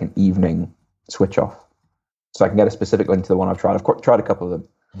 It's just like an evening switch off. So I can get a specific link to the one I've tried. I've tried a couple of them.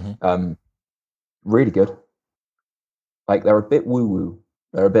 Mm-hmm. Really good. Like they're a bit woo woo.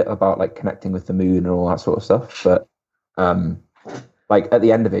 They're a bit about like connecting with the moon and all that sort of stuff. But like at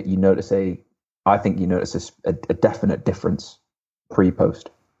the end of it, I think you notice a definite difference pre-post.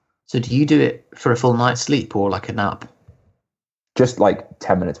 So do you do it for a full night's sleep or like a nap? Just like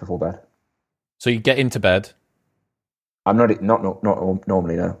 10 minutes before bed. So you get into bed. I'm not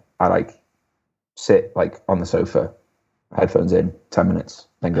normally, no. I like sit like on the sofa, headphones in, 10 minutes,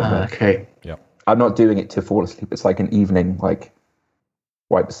 then go to bed. Okay. Yeah. I'm not doing it to fall asleep. It's like an evening, like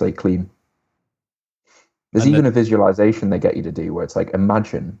wipe the slate clean. There's even a visualization they get you to do where it's like,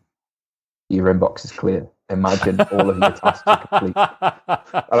 imagine your inbox is clear. Imagine all of your tasks are complete.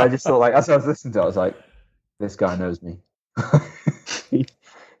 And I just thought, like, as I was listening to it, I was like, this guy knows me.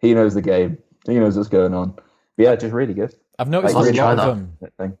 He knows the game. He knows what's going on. But yeah, just really good. I've noticed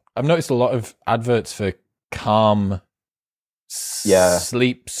Like, I've noticed a lot of adverts for calm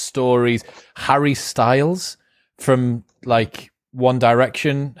sleep stories. Harry Styles from like One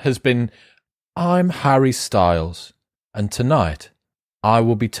Direction has been, I'm Harry Styles, and tonight I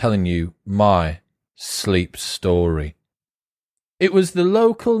will be telling you my sleep story. It was the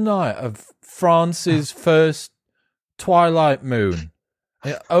local night of France's first twilight moon.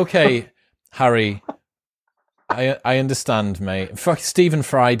 Okay, Harry, I understand, mate. Fuck, Stephen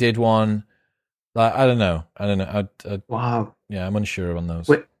Fry did one. Like, I don't know. Wow. Yeah, I'm unsure on those.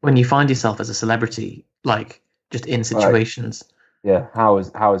 When you find yourself as a celebrity, like just in situations. Right. Yeah, how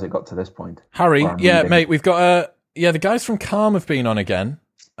has it got to this point? Harry, yeah, mate, we've got the guys from Calm have been on again.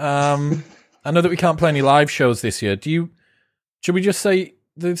 I know that we can't play any live shows this year. Should we just say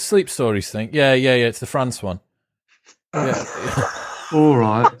the sleep stories thing? Yeah, it's the France one. Yeah. All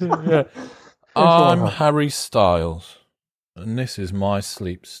right. Yeah. I'm Harry Styles, and this is my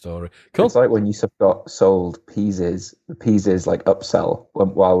sleep story. Cool. It's like when you got sold Pieces like upsell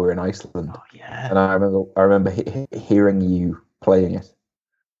while we were in Iceland. Oh yeah. And I remember hearing you playing it.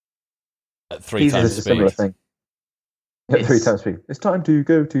 At 3 times speed. A similar thing. At 3 times speed. It's time to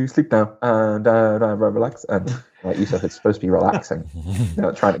go to sleep now and relax. And like you said, it's supposed to be relaxing.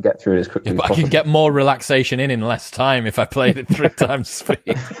 Trying to get through it as quickly as but possible. I can get more relaxation in less time if I played at 3 times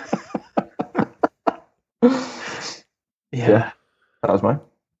speed. Yeah. That was mine.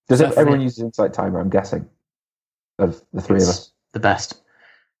 Does everyone use Insight Timer, I'm guessing, of the three of us? The best.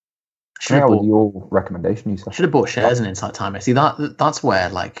 How would your recommendation, Yusuf? Should have bought shares in Insight Timer. See, that's where,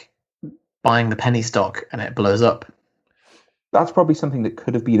 like, buying the penny stock and it blows up. That's probably something that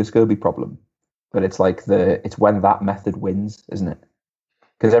could have been a Scobie problem. but it's like it's when that method wins, isn't it?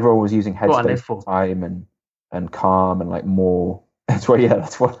 Because everyone was using headspace for time and calm and like more. That's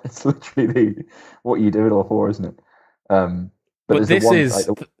literally what you do it all for, isn't it? But this is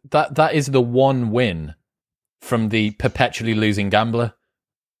that is the one win from the perpetually losing gambler.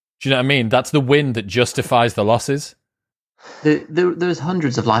 Do you know what I mean? That's the win that justifies the losses. There's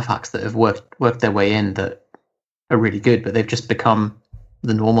hundreds of life hacks that have worked their way in that are really good, but they've just become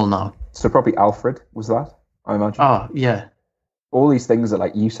the normal now. So probably Alfred was that, I imagine. Oh, yeah. All these things that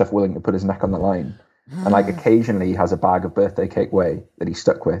like Yusuf willing to put his neck on the line. And like occasionally he has a bag of birthday cake whey that he's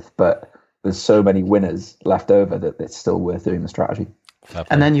stuck with, but there's so many winners left over that it's still worth doing the strategy.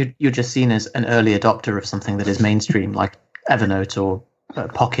 And then you're just seen as an early adopter of something that is mainstream, like Evernote or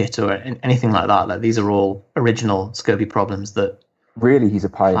Pocket or anything like that. Like these are all original Scobie problems that really he's a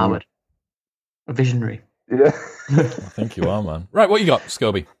pioneer, a visionary. Yeah, I think you are, man. Right, what you got,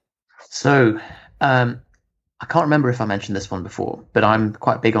 Scobie? So, I can't remember if I mentioned this one before, but I'm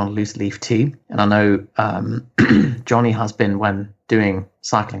quite big on loose leaf tea, and I know Johnny has been when doing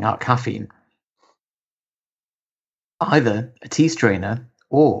cycling out caffeine. Either a tea strainer,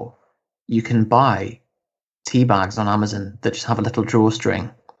 or you can buy tea bags on Amazon that just have a little drawstring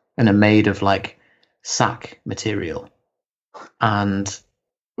and are made of like sack material, or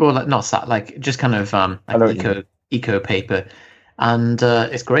not sack, like just kind of like eco paper, and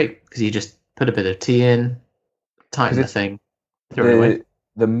it's great because you just put a bit of tea in, tighten the thing, throw it away.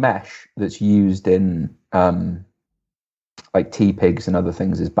 The mesh that's used in like tea pigs and other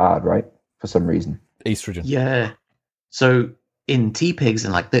things is bad, right? For some reason, estrogen. Yeah. So in tea pigs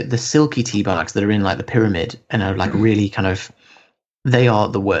and like the silky tea bags that are in like the pyramid and are like really kind of, they are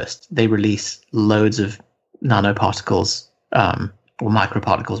the worst. They release loads of nanoparticles or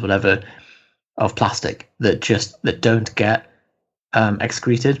microparticles, whatever, of plastic that don't get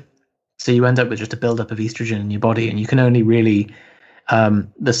excreted. So you end up with just a buildup of estrogen in your body, and you can only really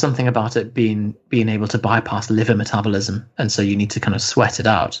there's something about it being able to bypass liver metabolism, and so you need to kind of sweat it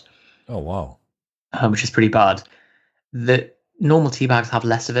out. Oh wow, which is pretty bad. The normal tea bags have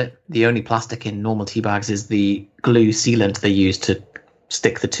less of it. The only plastic in normal tea bags is the glue sealant they use to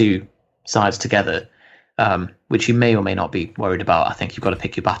stick the two sides together, which you may or may not be worried about. I think you've got to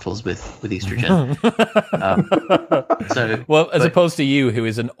pick your battles with estrogen. As opposed to you, who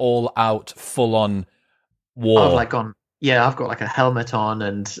is an all-out, full-on war. I've got like a helmet on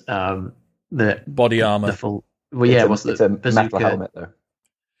and the body armor. The full. Well, yeah, it's a metal helmet though.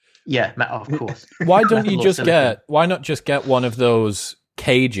 Yeah, of course. Why don't you just why not just get one of those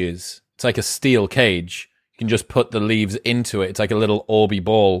cages? It's like a steel cage. You can just put the leaves into it. It's like a little Orby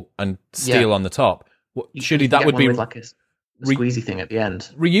ball and steel on the top. Surely that would be like a squeezy thing at the end.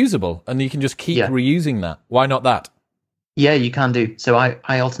 Reusable, and you can just keep reusing that. Why not that? Yeah, you can do. So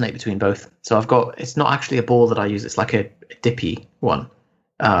I alternate between both. So I've got, it's not actually a ball that I use. It's like a dippy one.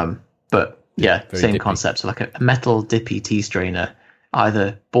 But yeah, same dippy concept. So like a metal dippy tea strainer,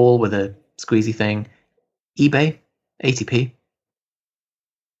 either ball with a squeezy thing, eBay, ATP.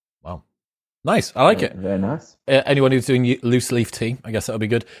 Wow. Nice. I like it. Very nice. Anyone who's doing loose leaf tea, I guess that would be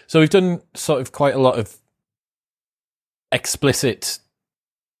good. So we've done sort of quite a lot of explicit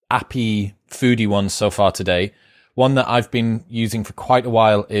appy foodie ones so far today. One that I've been using for quite a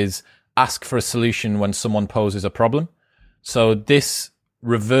while is ask for a solution when someone poses a problem. So this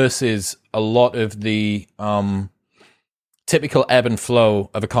reverses a lot of the typical ebb and flow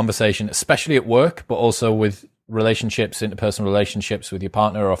of a conversation, especially at work, but also with relationships, interpersonal relationships with your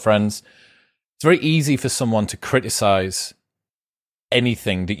partner or friends. It's very easy for someone to criticize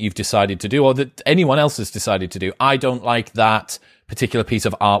anything that you've decided to do or that anyone else has decided to do. I don't like that particular piece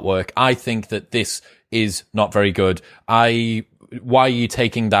of artwork. I think that this is not very good. Why are you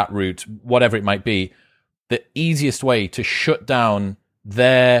taking that route? Whatever it might be. The easiest way to shut down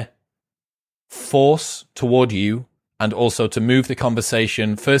their force toward you and also to move the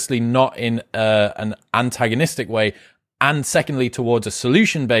conversation, firstly, not in an antagonistic way, and secondly, towards a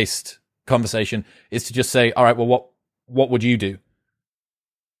solution-based conversation, is to just say, all right, well, what would you do?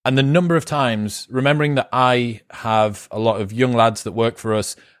 And the number of times, remembering that I have a lot of young lads that work for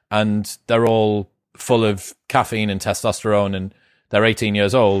us and they're all full of caffeine and testosterone and they're 18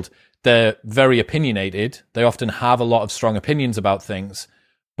 years old, they're very opinionated. They often have a lot of strong opinions about things,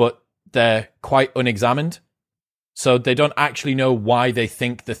 but they're quite unexamined. So they don't actually know why they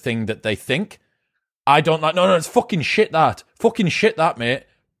think the thing that they think. I don't like, no, it's fucking shit that. Fucking shit that, mate.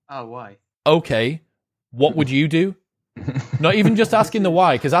 Oh, why? Okay, what would you do? Not even just asking the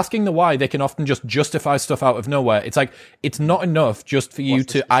why, because asking the why, they can often just justify stuff out of nowhere. It's like, it's not enough just for you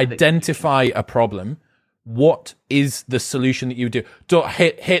to identify a problem. what is the solution that you do? Don't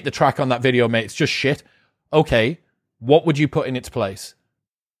hate the track on that video, mate. It's just shit. Okay, what would you put in its place?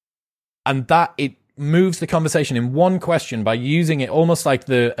 And that, it moves the conversation in one question by using it almost like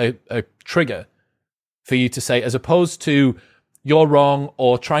a trigger for you to say, as opposed to you're wrong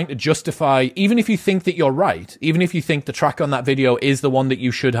or trying to justify, even if you think that you're right, even if you think the track on that video is the one that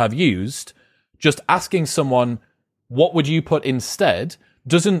you should have used, just asking someone, what would you put instead,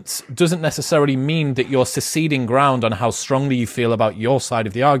 doesn't necessarily mean that you're seceding ground on how strongly you feel about your side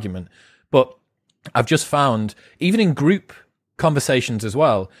of the argument. But I've just found, even in group conversations as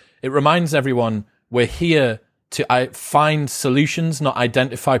well, it reminds everyone we're here to find solutions, not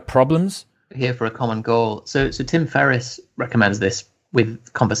identify problems. Here for a common goal. So Tim Ferriss recommends this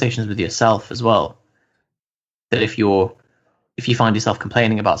with conversations with yourself as well. That if you find yourself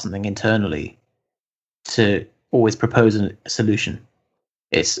complaining about something internally, to always propose a solution.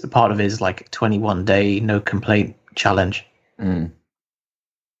 It's a part of his 21-day no complaint challenge. Mm.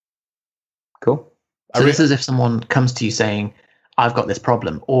 Cool. So this is if someone comes to you saying, I've got this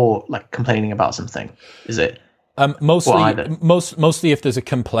problem, or complaining about something, is it? Mostly if there's a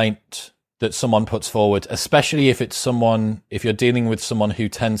complaint that someone puts forward, especially if you're dealing with someone who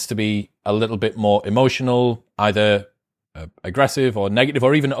tends to be a little bit more emotional, either aggressive or negative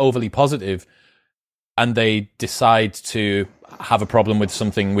or even overly positive, and they decide to have a problem with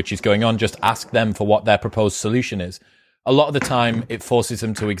something which is going on, just ask them for what their proposed solution is. A lot of the time, it forces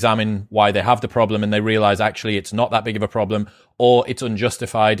them to examine why they have the problem, and they realize actually it's not that big of a problem, or it's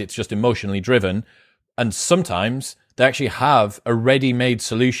unjustified, it's just emotionally driven. And sometimes they actually have a ready-made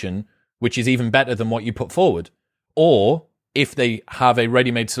solution which is even better than what you put forward. Or if they have a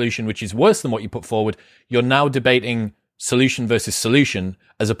ready-made solution which is worse than what you put forward, you're now debating solution versus solution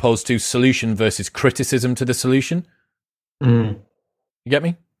as opposed to solution versus criticism to the solution. Mm. You get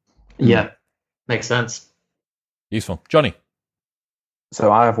me? Yeah, makes sense. Useful. Johnny?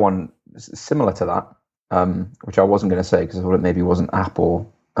 So I have one similar to that, which I wasn't going to say because I thought it maybe wasn't app or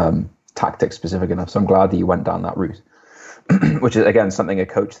tactic specific enough. So I'm glad that you went down that route, which is, again, something a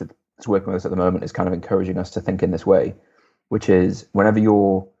coach that's working with us at the moment is kind of encouraging us to think in this way, which is whenever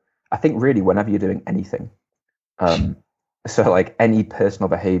you're doing anything, so any personal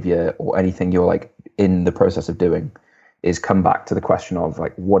behavior or anything you're in the process of doing, is come back to the question of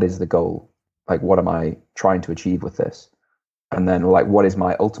what is the goal? What am I trying to achieve with this? And then what is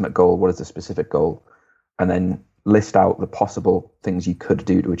my ultimate goal? What is the specific goal? And then list out the possible things you could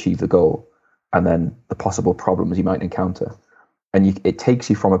do to achieve the goal, and then the possible problems you might encounter. And it takes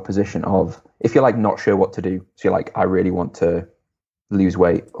you from a position of, if you're not sure what to do, so you're I really want to lose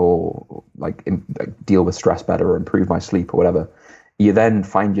weight or deal with stress better or improve my sleep or whatever, you then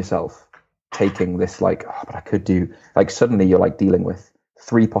find yourself taking this but I could do, suddenly you're dealing with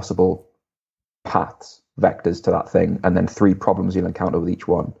 3 possible paths, vectors to that thing, and then 3 problems you'll encounter with each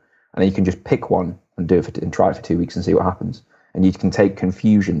one. And then you can just pick one and do it and try it for 2 weeks and see what happens. And you can take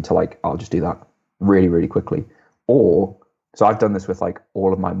confusion to I'll just do that really, really quickly. Or, so I've done this with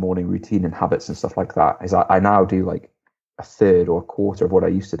all of my morning routine and habits and stuff like that, is I now do a third or a quarter of what I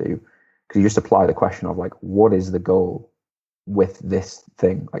used to do, because you just apply the question of what is the goal with this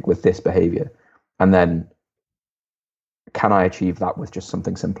thing, with this behavior, and then can I achieve that with just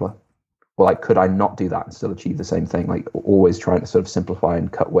something simpler? Or could I not do that and still achieve the same thing? Always trying to sort of simplify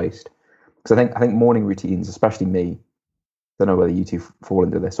and cut waste. Because I think morning routines, especially me, I don't know whether you two fall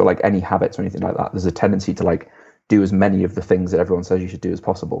into this, or any habits or anything like that, there's a tendency to do as many of the things that everyone says you should do as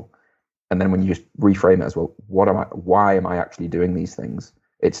possible. And then when you just reframe it as, well, why am I actually doing these things?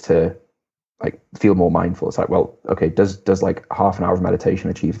 It's to feel more mindful. It's well, okay, does half an hour of meditation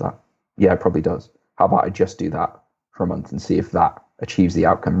achieve that? Yeah, it probably does. How about I just do that for a month and see if that achieves the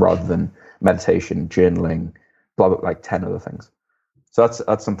outcome, rather than meditation, journaling, blah, blah, 10 other things. So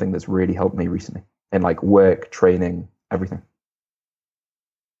that's something that's really helped me recently in work, training, everything.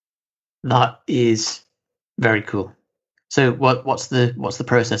 That is very cool. So what's the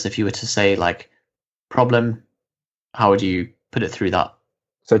process if you were to say problem? How would you put it through that?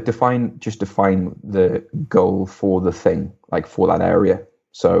 So define the goal for the thing, for that area.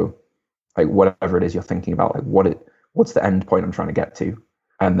 So whatever it is you're thinking about, what's the end point I'm trying to get to?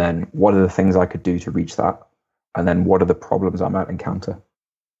 And then what are the things I could do to reach that? And then what are the problems I might encounter?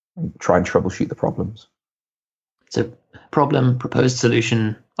 And try and troubleshoot the problems. So problem, proposed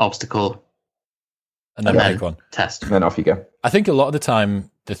solution, obstacle, and then pick one. Test. And then off you go. I think a lot of the time,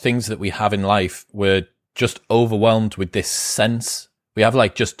 the things that we have in life, we're just overwhelmed with this sense. We have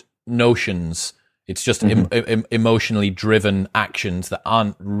just notions. It's just emotionally driven actions that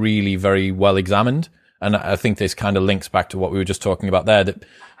aren't really very well examined. And I think this kind of links back to what we were just talking about there, that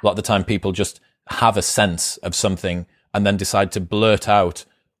a lot of the time people just have a sense of something and then decide to blurt out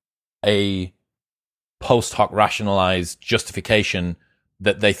a post hoc rationalized justification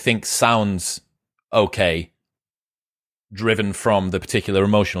that they think sounds okay, driven from the particular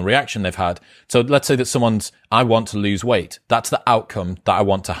emotional reaction they've had. So let's say that someone's, I want to lose weight. That's the outcome that I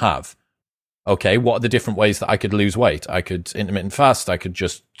want to have. Okay, what are the different ways that I could lose weight? I could intermittent fast. I could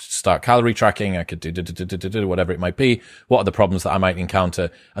just start calorie tracking. I could do whatever it might be. What are the problems that I might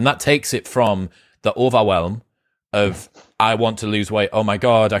encounter? And that takes it from the overwhelm of, I want to lose weight. Oh my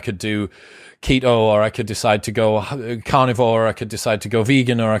God, I could do keto, or I could decide to go carnivore, or I could decide to go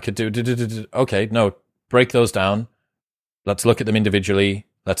vegan, or I could do. Okay, no, break those down. Let's look at them individually.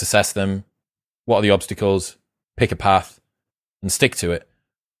 Let's assess them. What are the obstacles? Pick a path and stick to it.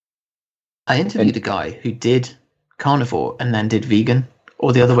 I interviewed a guy who did carnivore and then did vegan,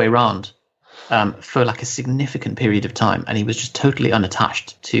 or the other way around, for like a significant period of time. And he was just totally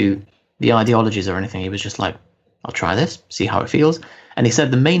unattached to the ideologies or anything. He was just like, I'll try this, see how it feels. And he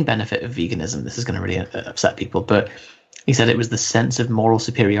said the main benefit of veganism, this is going to really upset people, but he said it was the sense of moral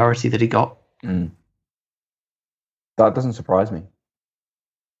superiority that he got. Mm. That doesn't surprise me.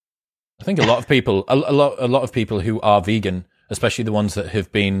 I think a lot of people, a lot of people who are vegan, especially the ones that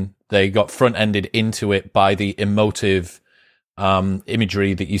have been, they got front-ended into it by the emotive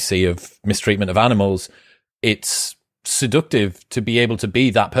imagery that you see of mistreatment of animals. It's seductive to be able to be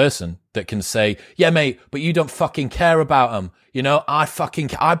that person that can say, yeah, mate, but you don't fucking care about them. You know,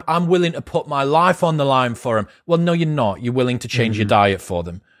 I'm willing to put my life on the line for them. Well, no, you're not. You're willing to change your diet for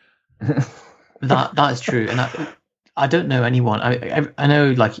them. That is true. And I don't know anyone. I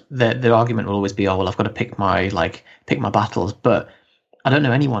know like the argument will always be, oh well, I've got to pick my battles, but I don't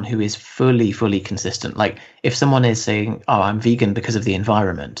know anyone who is fully consistent. Like if someone is saying, oh, I'm vegan because of the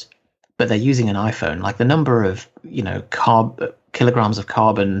environment, but they're using an iPhone, like the number of kilograms of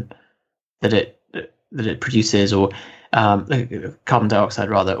carbon that it produces, or carbon dioxide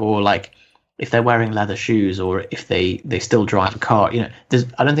rather, or like if they're wearing leather shoes, or if they still drive a car, I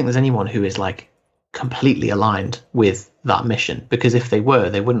don't think there's anyone who is like completely aligned with that mission, because if they were,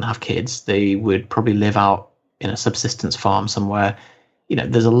 they wouldn't have kids. They would probably live out in a subsistence farm somewhere.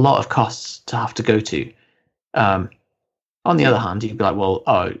 There's a lot of costs to have to go to. On the other hand, you'd be like, well,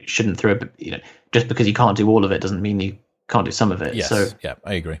 you shouldn't throw just because you can't do all of it doesn't mean you can't do some of it. Yes, so yeah,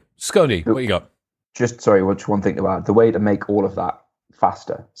 I agree. Scotty, what you got? Just one thing about the way to make all of that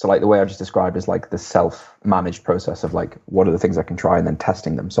faster. So like the way I just described is like the self-managed process of like, what are the things I can try, and then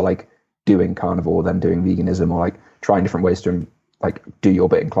testing them. So like doing carnivore, then doing veganism, or like trying different ways to like do your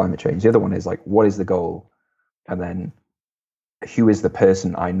bit in climate change. The other one is like, what is the goal? And then who is the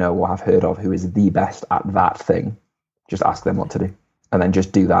person I know or have heard of who is the best at that thing? Just ask them what to do, and then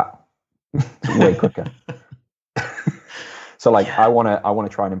just do that way quicker. So like, yeah. I want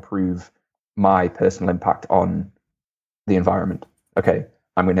to try and improve my personal impact on the environment. Okay,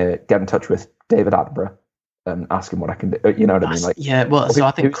 I'm going to get in touch with David Attenborough and ask him what I can do. You know what I mean? Like, yeah. Well, so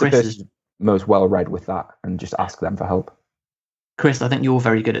I think Chris is most well read with that, and just ask them for help. Chris, I think you're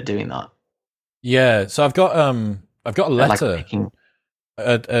very good at doing that. Yeah. So I've got a letter.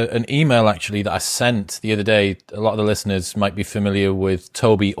 An email actually that I sent the other day. A lot of the listeners might be familiar with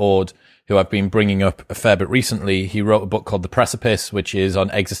Toby Ord, who I've been bringing up a fair bit recently. He wrote a book called The Precipice, which is on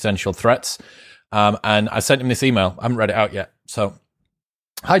existential threats. And I sent him this email. I haven't read it out yet. So,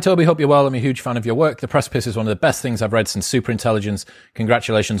 hi, Toby. Hope you're well. I'm a huge fan of your work. The Precipice is one of the best things I've read since Superintelligence.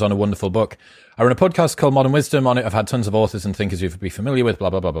 Congratulations on a wonderful book. I run a podcast called Modern Wisdom. On it, I've had tons of authors and thinkers you'd be familiar with,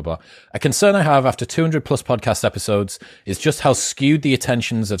 blah, blah, blah, blah, blah. A concern I have after 200 plus podcast episodes is just how skewed the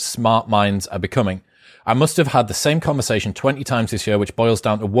attentions of smart minds are becoming. I must have had the same conversation 20 times this year, which boils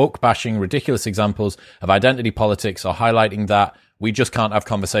down to woke bashing, ridiculous examples of identity politics, or highlighting that we just can't have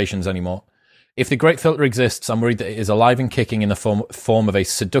conversations anymore. If the Great Filter exists, I'm worried that it is alive and kicking in the form of a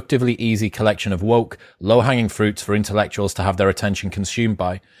seductively easy collection of woke, low-hanging fruits for intellectuals to have their attention consumed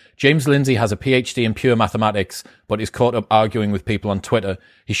by. James Lindsay has a PhD in pure mathematics, but is caught up arguing with people on Twitter.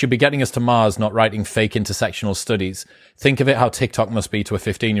 He should be getting us to Mars, not writing fake intersectional studies. Think of it how TikTok must be to a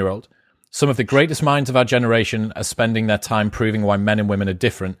 15-year-old. Some of the greatest minds of our generation are spending their time proving why men and women are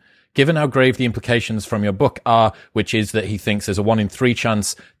different. Given how grave the implications from your book are, which is that he thinks there's a 1 in 3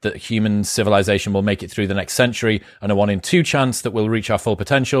 chance that human civilization will make it through the next century and a 1 in 2 chance that we'll reach our full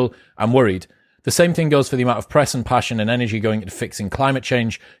potential, I'm worried. The same thing goes for the amount of press and passion and energy going into fixing climate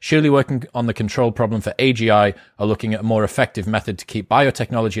change. Surely working on the control problem for AGI or looking at a more effective method to keep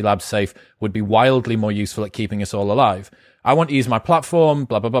biotechnology labs safe would be wildly more useful at keeping us all alive. I want to use my platform,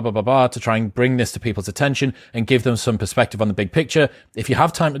 blah, blah, blah, blah, blah, blah, to try and bring this to people's attention and give them some perspective on the big picture. If you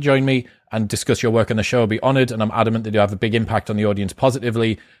have time to join me and discuss your work on the show, I'll be honored, and I'm adamant that you have a big impact on the audience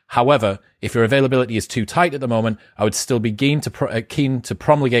positively. However, if your availability is too tight at the moment, I would still be keen to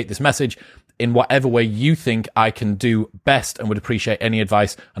promulgate this message in whatever way you think I can do best, and would appreciate any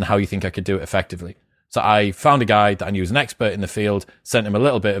advice on how you think I could do it effectively. So I found a guy that I knew was an expert in the field, sent him a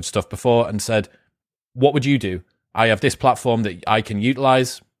little bit of stuff before and said, what would you do? I have this platform that I can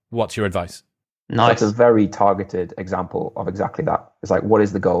utilize. What's your advice? Nice. That's a very targeted example of exactly that. It's like, what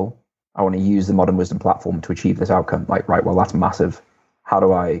is the goal? I want to use the Modern Wisdom platform to achieve this outcome. Like, right, well, that's massive. How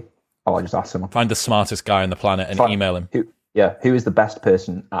do I just ask someone. Find the smartest guy on the planet and email him. Who is the best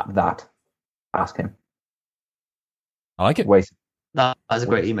person at that? Ask him. I like it. That's a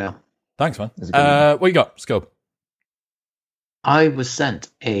great email. Thanks, man. What you got, Scope? I was sent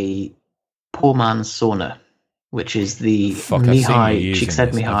a poor man's sauna, which is the Mihai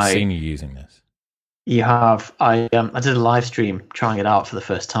Csikszentmihalyi. I've seen you using this. You have. I did a live stream trying it out for the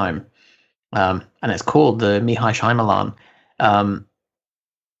first time, and it's called the Mihai Shyamalan.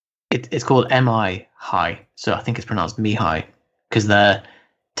 It's called MI High, so I think it's pronounced Mihai because their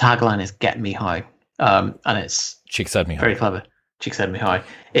tagline is "Get Me High," and it's Csikszentmihalyi. Very clever. Csikszentmihalyi.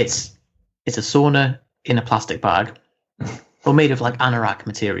 It's a sauna in a plastic bag, or made of like anorak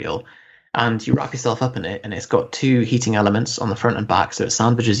material. And you wrap yourself up in it, and it's got two heating elements on the front and back, so it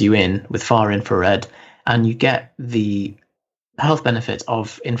sandwiches you in with far infrared, and you get the health benefits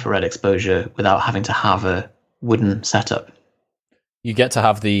of infrared exposure without having to have a wooden setup. You get to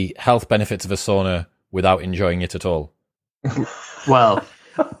have the health benefits of a sauna without enjoying it at all. Well,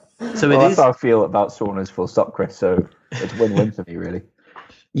 that's how I feel about saunas, full stop, Chris. So it's win-win for me, really.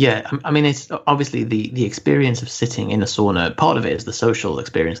 Yeah, I mean, it's obviously the experience of sitting in a sauna. Part of it is the social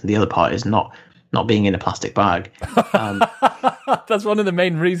experience, and the other part is not being in a plastic bag. That's one of the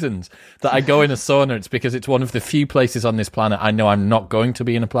main reasons that I go in a sauna. It's because it's one of the few places on this planet I know I'm not going to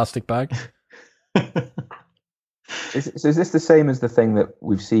be in a plastic bag. Is this the same as the thing that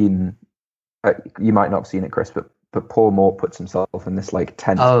we've seen? You might not have seen it, Chris, but Paul Moore puts himself in this like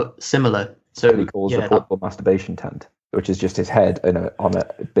tent. Oh, similar. So he calls the portable masturbation tent, which is just his head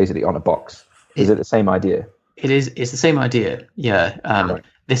basically on a box. Is it the same idea? It's the same idea. Yeah. Right.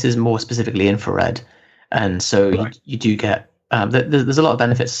 This is more specifically infrared, and so right. you do get there's a lot of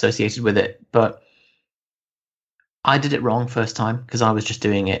benefits associated with it. But I did it wrong first time because I was just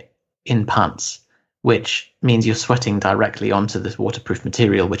doing it in pants, which means you're sweating directly onto this waterproof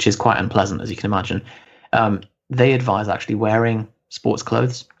material, which is quite unpleasant, as you can imagine. They advise actually wearing sports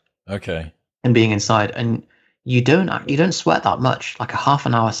clothes. Okay. And being inside, and you don't sweat that much. Like a half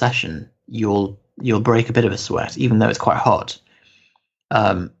an hour session, you'll break a bit of a sweat, even though it's quite hot.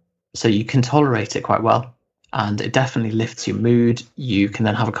 So you can tolerate it quite well, and it definitely lifts your mood. You can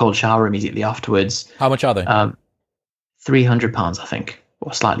then have a cold shower immediately afterwards. How much are they? £300, I think,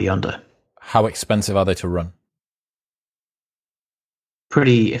 or slightly under. How expensive are they to run?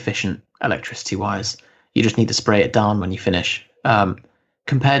 Pretty efficient electricity-wise. You just need to spray it down when you finish.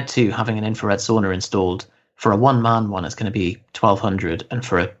 Compared to having an infrared sauna installed, for a one-man one, it's going to be $1,200,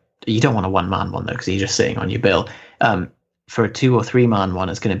 and you don't want a one-man one though, because you're just sitting on your bill. For a 2 or 3-man one,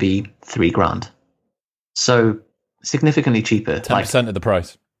 it's going to be $3,000. So significantly cheaper. 10% of the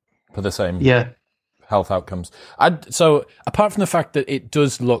price for the same health outcomes. So apart from the fact that it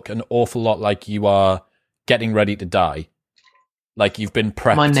does look an awful lot like you are getting ready to die, like you've been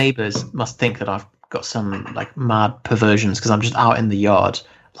prepped. My neighbours must think that I've got some like mad perversions because I'm just out in the yard,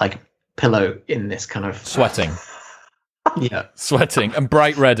 like pillow in this kind of sweating. Yeah, sweating and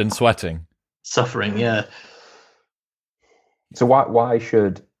bright red and sweating, suffering. Yeah. So why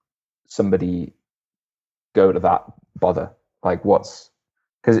should somebody go to that bother? Like, because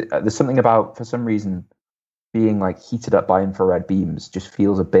there's something about, for some reason, being like heated up by infrared beams just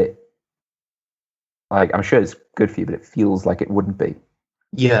feels a bit like, I'm sure it's good for you, but it feels like it wouldn't be.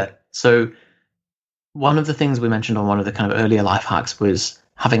 Yeah. So one of the things we mentioned on one of the kind of earlier life hacks was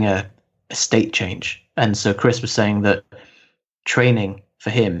having a state change. And so Chris was saying that training for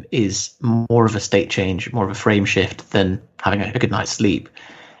him is more of a state change, more of a frame shift than having a good night's sleep.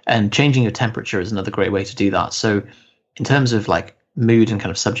 And changing your temperature is another great way to do that. So in terms of like mood and kind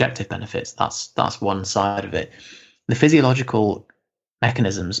of subjective benefits, that's one side of it. The physiological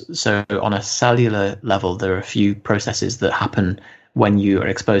mechanisms, so on a cellular level, there are a few processes that happen when you are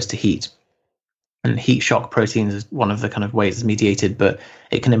exposed to heat. and heat shock proteins is one of the kind of ways it's mediated, but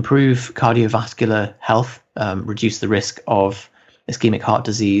it can improve cardiovascular health, reduce the risk of ischemic heart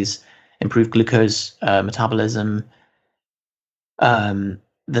disease, improve glucose metabolism.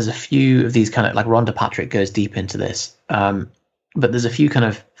 There's a few of these kind of, like Rhonda Patrick goes deep into this, but there's a few kind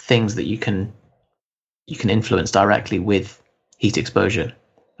of things that you can influence directly with heat exposure.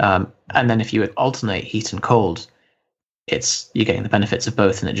 And then if you alternate heat and cold, you're getting the benefits of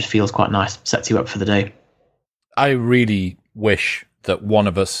both, and it just feels quite nice, sets you up for the day. I really wish that one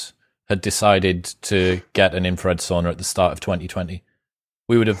of us had decided to get an infrared sauna at the start of 2020.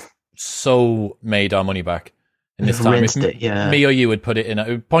 We would have so made our money back in this time. If me or you would put it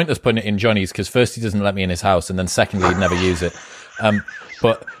in, pointless putting it in Johnny's, because first he doesn't let me in his house, and then secondly he'd never use it.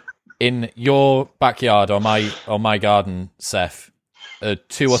 But in your backyard or my garden, Seth, a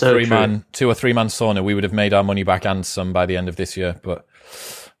two or three man sauna, we would have made our money back and some by the end of this year. But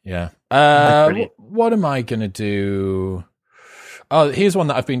yeah, what am I gonna do? Oh, here's one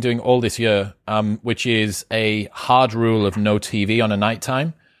that I've been doing all this year, which is a hard rule of no TV on a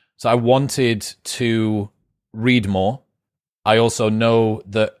nighttime. So I wanted to read more. I also know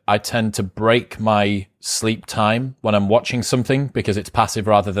that I tend to break my sleep time when I'm watching something because it's passive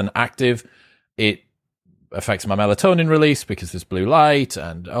rather than active. It affects my melatonin release because there's blue light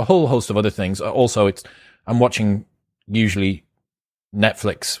and a whole host of other things. Also, I'm watching usually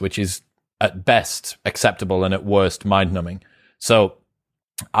Netflix, which is at best acceptable and at worst mind-numbing. So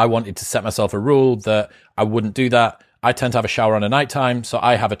I wanted to set myself a rule that I wouldn't do that. I tend to have a shower on a nighttime, so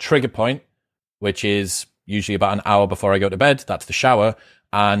I have a trigger point, which is usually about an hour before I go to bed. That's the shower.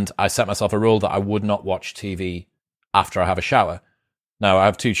 And I set myself a rule that I would not watch TV after I have a shower. Now, I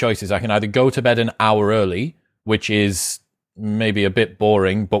have two choices. I can either go to bed an hour early, which is maybe a bit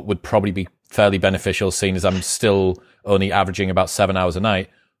boring, but would probably be fairly beneficial, seeing as I'm still only averaging about 7 hours a night,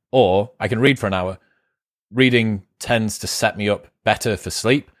 or I can read for an hour. Reading tends to set me up better for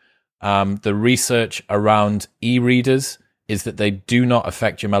sleep. The research around e-readers is that they do not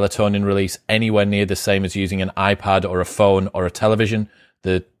affect your melatonin release anywhere near the same as using an iPad or a phone or a television.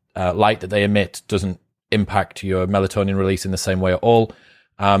 The light that they emit doesn't impact your melatonin release in the same way at all.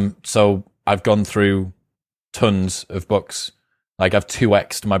 So I've gone through tons of books. Like I've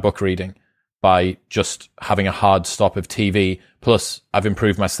 2x'd my book reading by just having a hard stop of TV. Plus I've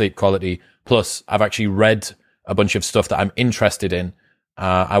improved my sleep quality. Plus I've actually read a bunch of stuff that I'm interested in.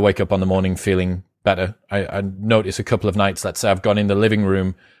 I wake up on the morning feeling better. I notice a couple of nights, let's say I've gone in the living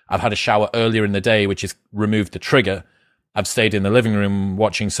room, I've had a shower earlier in the day, which has removed the trigger. I've stayed in the living room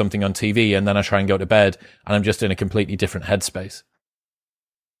watching something on TV, and then I try and go to bed, and I'm just in a completely different headspace.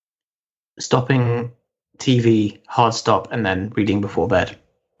 Stopping TV, hard stop, and then reading before bed.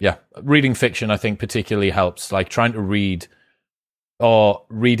 Yeah. Reading fiction, I think, particularly helps. Like trying to read or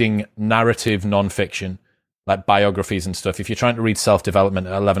reading narrative nonfiction, like biographies and stuff. If you're trying to read self-development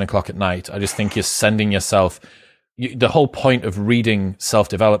at 11 o'clock at night, I just think you're sending yourself... the whole point of reading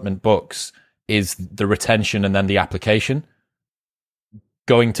self-development books is the retention and then the application.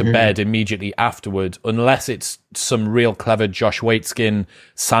 Going to bed immediately afterward, unless it's some real clever Josh Waitzkin,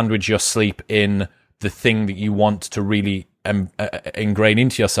 sandwich your sleep in the thing that you want to really ingrain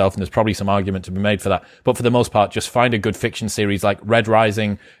into yourself, and there's probably some argument to be made for that. But for the most part, just find a good fiction series. Like Red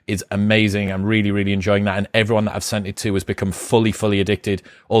Rising is amazing. I'm really, really enjoying that, and everyone that I've sent it to has become fully, fully addicted.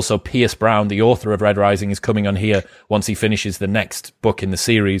 Also, Pierce Brown, the author of Red Rising, is coming on here once he finishes the next book in the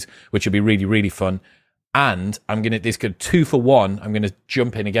series, which will be really, really fun. And this could 2 for 1. I'm going to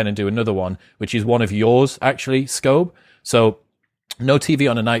jump in again and do another one, which is one of yours, actually, Scobe. So no TV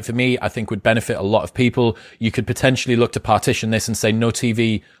on a night for me, I think would benefit a lot of people. You could potentially look to partition this and say no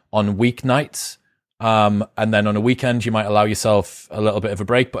TV on weeknights. And then on a weekend, you might allow yourself a little bit of a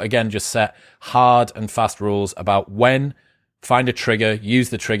break. But again, just set hard and fast rules about when, find a trigger, use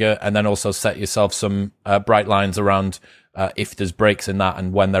the trigger, and then also set yourself some bright lines around if there's breaks in that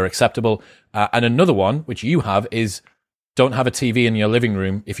and when they're acceptable. And another one, which you have, is don't have a TV in your living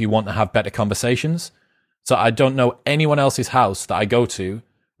room if you want to have better conversations. So I don't know anyone else's house that I go to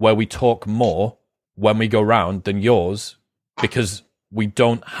where we talk more when we go round than yours, because we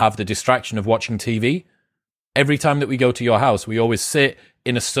don't have the distraction of watching TV. Every time that we go to your house, we always sit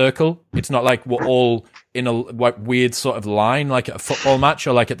in a circle. It's not like we're all in a weird sort of line, like at a football match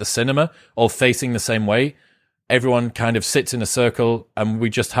or like at the cinema, all facing the same way. Everyone kind of sits in a circle and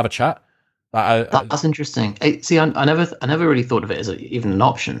we just have a chat. That's interesting. See, I never really thought of it as even an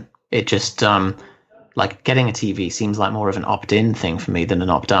option. It just like getting a TV seems like more of an opt-in thing for me than an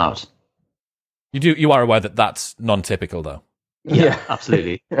opt-out. You are aware that that's non-typical, though. Yeah,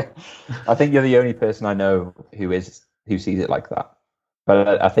 absolutely. I think you're the only person I know who sees it like that.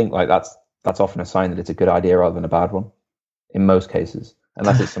 But I think like that's that's often a sign that it's a good idea rather than a bad one. In most cases,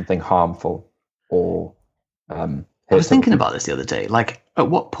 unless it's something harmful or. I was thinking about this the other day. Like, at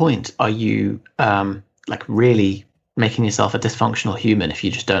what point are you like really making yourself a dysfunctional human if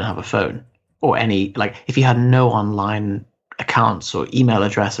you just don't have a phone or any like if you had no online accounts or email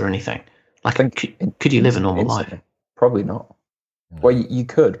address or anything? Like, could you live a normal life? Probably not. Well, you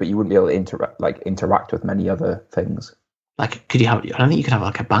could, but you wouldn't be able to interact with many other things. Like, could you have? I don't think you could have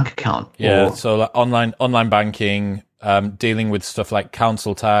like a bank account. Yeah, so like online banking, dealing with stuff like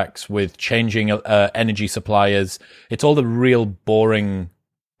council tax, with changing energy suppliers. It's all the real boring.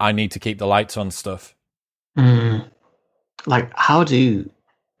 I need to keep the lights on stuff. Like, how do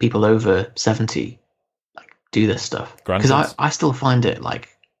people over 70 like do this stuff? Because I still find it like,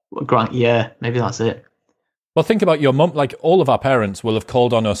 yeah, maybe that's it. Well, think about your mum. Like, all of our parents will have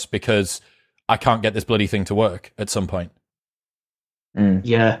called on us because I can't get this bloody thing to work at some point.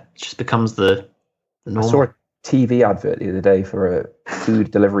 Yeah, it just becomes the norm. I saw a TV advert the other day for a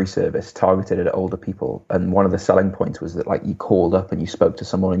food delivery service targeted at older people, and one of the selling points was that like you called up and you spoke to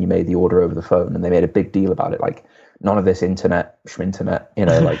someone and you made the order over the phone, and they made a big deal about it. Like, none of this internet, schminternet,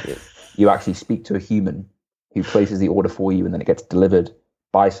 like you actually speak to a human who places the order for you, and then it gets delivered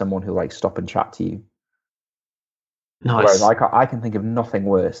by someone who like stop and chat to you. Nice. Whereas I can think of nothing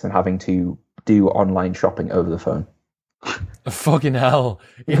worse than having to do online shopping over the phone. Fucking hell.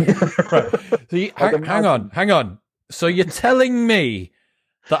 Right. So hang on. So you're telling me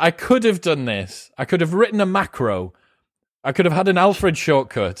that I could have done this? I could have written a macro. I could have had an Alfred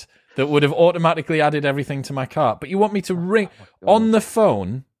shortcut that would have automatically added everything to my cart. But you want me to ring on the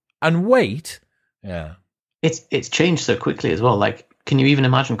phone and wait? Yeah. It's changed so quickly as well. Like, can you even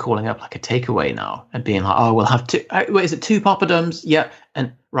imagine calling up like a takeaway now and being like, oh, we'll have two, wait, is it 2 papadums? Yeah.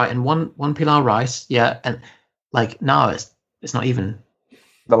 And right. And one pilau rice. Yeah. And like now it's not even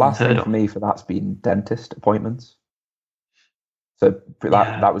the last thing for me for that's been dentist appointments. So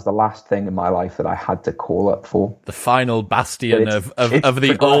that was the last thing in my life that I had to call up for. The final bastion of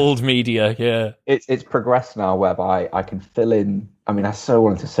the old media. Yeah. It's progressed now whereby I can fill in, I mean, I so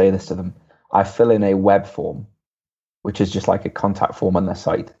wanted to say this to them. I fill in a web form, which is just like a contact form on their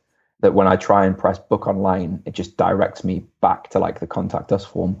site, that when I try and press book online, it just directs me back to like the contact us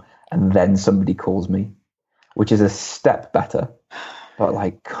form, and then somebody calls me, which is a step better. But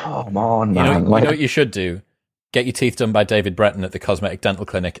like, come on, man. You know what you should do? Get your teeth done by David Breton at the Cosmetic Dental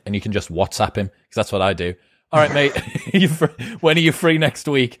Clinic, and you can just WhatsApp him, because that's what I do. All right, mate, when are you free next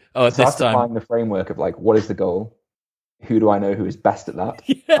week? Oh, at this time. Find the framework of like, what is the goal? Who do I know who is best at that?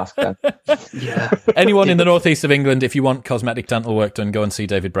 Yeah. Ask them. Yeah. Anyone in the northeast of England, if you want cosmetic dental work done, go and see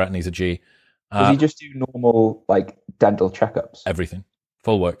David Breton. He's a G. Does he just do normal like dental checkups? Everything.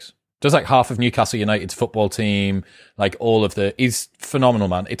 Full works. Does like half of Newcastle United's football team, like all of the... He's phenomenal,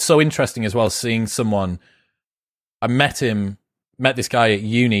 man. It's so interesting as well seeing someone... I met this guy at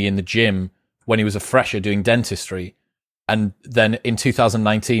uni in the gym when he was a fresher doing dentistry. And then in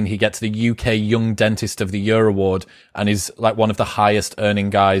 2019, he gets the UK Young Dentist of the Year award and is like one of the highest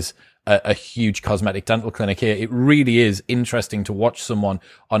earning guys at a huge cosmetic dental clinic here. It really is interesting to watch someone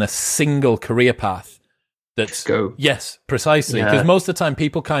on a single career path. That's go. Yes, precisely. Because most of the time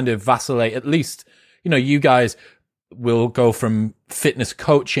people kind of vacillate. At least, you guys will go from fitness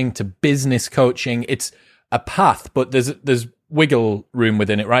coaching to business coaching. It's a path, but there's wiggle room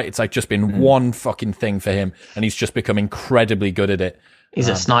within it, right? It's like just been one fucking thing for him, and he's just become incredibly good at it. He's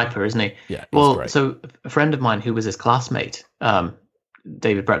a sniper, isn't he? Yeah. Well, great. So a friend of mine who was his classmate,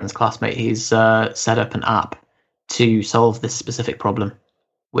 David Breton's classmate, he's set up an app to solve this specific problem,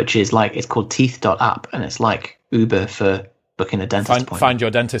 which is like, it's called teeth.app, and it's like Uber for booking a dentist appointment.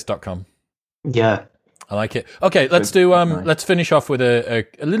 Findyourdentist.com. Yeah. I like it. Okay, let's finish off with a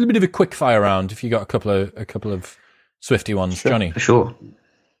little bit of a quick fire round. If you got a couple of swifty ones, sure. Johnny. For sure.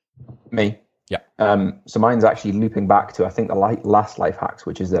 Me? Yeah. So mine's actually looping back to, I think, the last life hacks,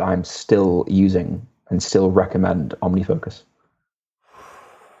 which is that I'm still using and still recommend OmniFocus.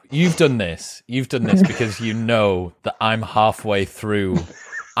 You've done this because you know that I'm halfway through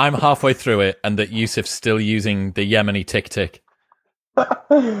it, and that Yusuf's still using the Yemeni tick.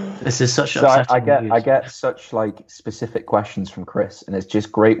 This is such. So I get such like specific questions from Chris, and it's just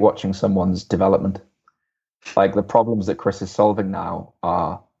great watching someone's development. Like the problems that Chris is solving now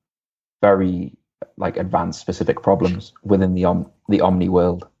are very like advanced, specific problems within the Omni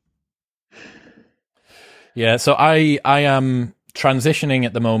world. Yeah, so I am transitioning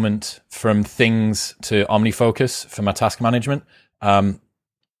at the moment from things to OmniFocus for my task management.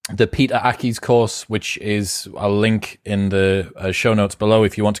 The Peter Aki's course, which is, I'll link in the show notes below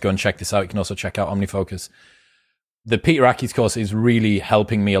if you want to go and check this out. You can also check out OmniFocus. the Peter Aki's course is really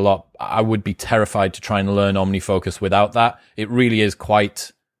helping me a lot. I would be terrified to try and learn OmniFocus without that. It really is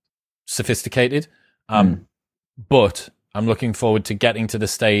quite sophisticated. But I'm looking forward to getting to the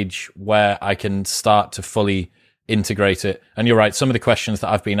stage where I can start to fully integrate it. And you're right, some of the questions that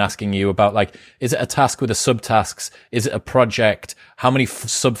I've been asking you about, like, is it a task with a subtasks? Is it a project? How many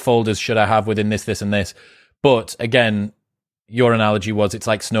subfolders should I have within this, and this? But again, your analogy was it's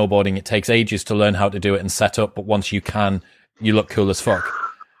like snowboarding. It takes ages to learn how to do it and set up, but once you can, you look cool as fuck.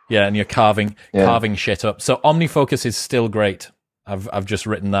 Yeah, and you're carving shit up. So OmniFocus is still great. I've just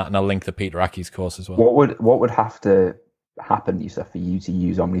written that, and I'll link the Peter Aki's course as well. What would have to happen, Yusuf, for you to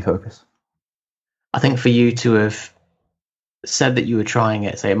use OmniFocus? I think for you to have said that you were trying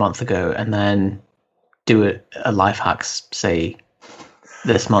it, say, a month ago, and then do a life hacks, say,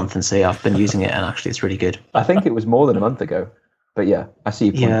 this month, and say, I've been using it, and actually it's really good. I think it was more than a month ago. But yeah, I see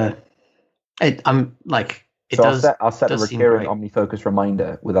your point. Yeah, I'm like, it so does. I'll set a recurring OmniFocus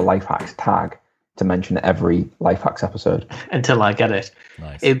reminder with a life hacks tag to mention every life hacks episode until I get it.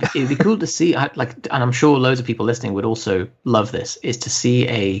 Nice. It'd be cool to see, and I'm sure loads of people listening would also love this, is to see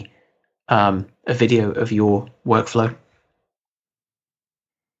a video of your workflow.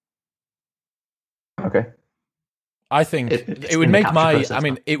 Okay. I think it would make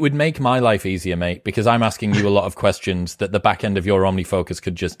it would make my life easier, mate, because I'm asking you a lot of questions that the back end of your OmniFocus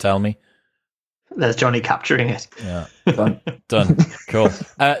could just tell me. There's Johnny capturing it. Yeah. Done. Cool.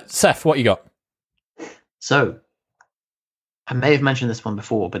 Seth, what you got? So, I may have mentioned this one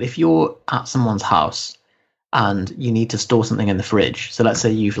before, but if you're at someone's house and you need to store something in the fridge, so let's say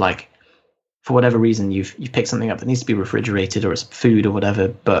you've for whatever reason, you've picked something up that needs to be refrigerated, or it's food or whatever,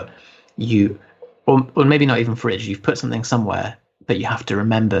 but or maybe not even fridge, you've put something somewhere that you have to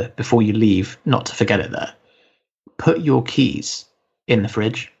remember before you leave not to forget it there. Put your keys in the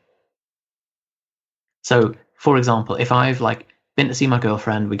fridge. So, for example, if I've been to see my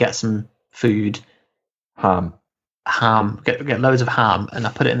girlfriend, we get some food, ham, get loads of ham, and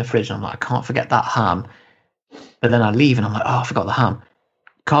I put it in the fridge, and I'm like, I can't forget that ham. But then I leave, and I'm like, oh, I forgot the ham.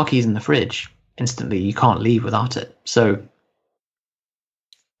 Car keys in the fridge, instantly, you can't leave without it. So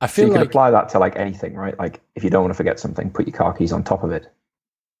I feel you can apply that to anything, right? Like if you don't want to forget something, put your car keys on top of it.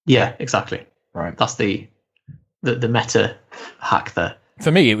 Yeah, exactly. Right. That's the meta hack there.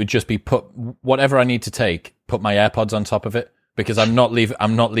 For me, it would just be put whatever I need to take, put my AirPods on top of it, because I'm not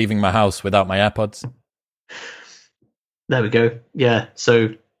leaving my house without my AirPods. There we go. Yeah. So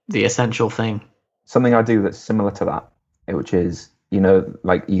the essential thing. Something I do that's similar to that, which is, you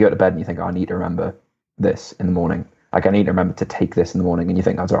go to bed and you think, oh, I need to remember this in the morning. I need to remember to take this in the morning, and you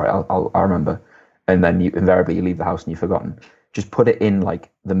think, that's all right, I'll remember. And then you leave the house and you've forgotten. Just put it in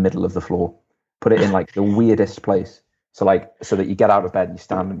the middle of the floor. Put it in the weirdest place. So that you get out of bed and you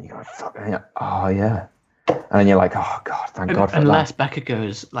stand and you go, fuck, and oh yeah. And then you're like, oh God, thank God for that. Unless Becca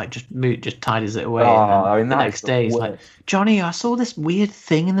goes, just tidies it away. The next day he's like, Johnny, I saw this weird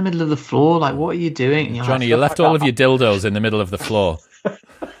thing in the middle of the floor. What are you doing? And Johnny, you left all of your dildos in the middle of the floor.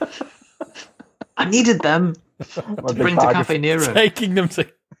 I needed them to bring to Cafe Nero. Taking them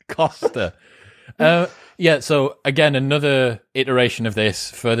to Costa. Yeah, so again, another iteration of this,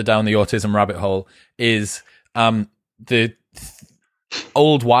 further down the autism rabbit hole, is the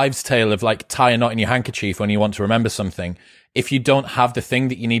old wives' tale of tie a knot in your handkerchief when you want to remember something. If you don't have the thing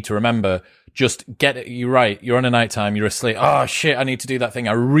that you need to remember, just get it. You're right. You're on a nighttime. You're asleep. Oh shit! I need to do that thing.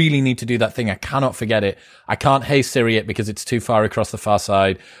 I really need to do that thing. I cannot forget it. I can't Hey Siri it because it's too far across the far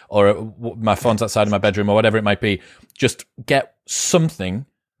side, or my phone's outside of my bedroom, or whatever it might be. Just get something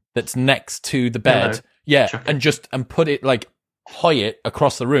that's next to the bed. Yeah, and put it hoy it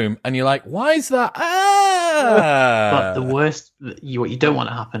across the room, and you're like, why is that? But the worst, what you don't want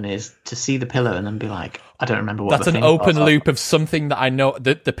to happen is to see the pillow and then be like, I don't remember what. That's an open loop of something that I know.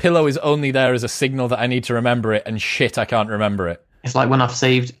 The pillow is only there as a signal that I need to remember it, and shit, I can't remember it. It's like when I've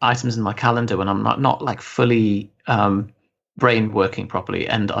saved items in my calendar when I'm not fully brain working properly,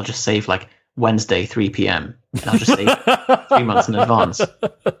 and I'll just save Wednesday 3 p.m. and I'll just save 3 months in advance,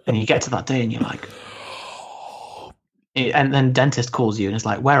 and you get to that day and you're like, and then dentist calls you and it's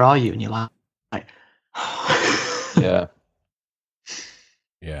like, where are you? And you're like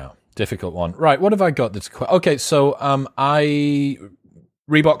yeah, difficult one. Right, what have I got that's okay? So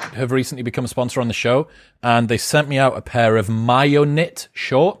Reebok have recently become a sponsor on the show, and they sent me out a pair of Myoknit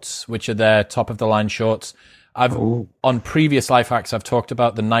shorts, which are their top of the line shorts. On previous life hacks, I've talked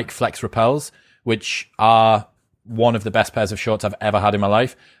about the Nike Flex Repels, which are one of the best pairs of shorts I've ever had in my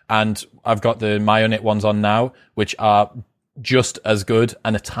life. And I've got the Myoknit ones on now, which are just as good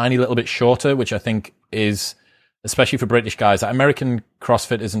and a tiny little bit shorter, which I think is, especially for British guys, American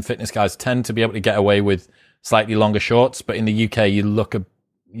CrossFitters and fitness guys tend to be able to get away with slightly longer shorts. But in the UK,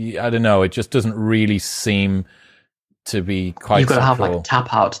 I don't know, it just doesn't really seem to be quite. You've got to have central. like a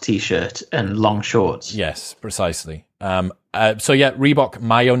tap out t-shirt and long shorts. Yes, precisely. So yeah, Reebok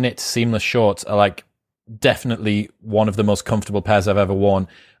Myoknit seamless shorts are like definitely one of the most comfortable pairs I've ever worn,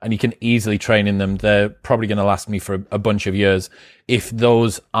 and you can easily train in them. They're probably going to last me for a bunch of years. If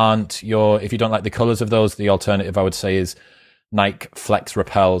those aren't if you don't like the colors of those, the alternative I would say is Nike Flex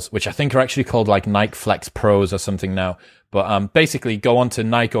Repels, which I think are actually called like Nike Flex Pros or something now. But basically go on to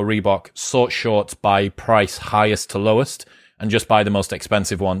Nike or Reebok, sort shorts by price highest to lowest, and just buy the most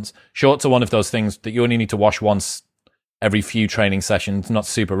expensive ones. Shorts are one of those things that you only need to wash once every few training sessions, not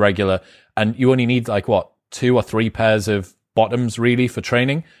super regular. And you only need 2 or 3 pairs of bottoms really for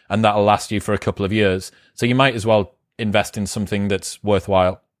training, and that'll last you for a couple of years. So you might as well invest in something that's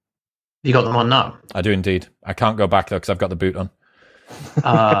worthwhile. You got them on now? I do indeed. I can't go back though because I've got the boot on.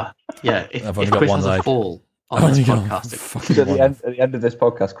 Yeah, if I've only if got Chris one has leg. a fall on this podcast, So at the end of this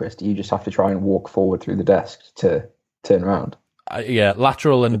podcast, Chris, do you just have to try and walk forward through the desk to turn around? Yeah,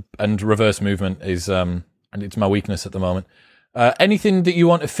 lateral and reverse movement is and it's my weakness at the moment. Anything that you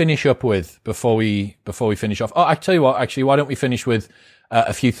want to finish up with before we finish off? Oh, I tell you what, actually, why don't we finish with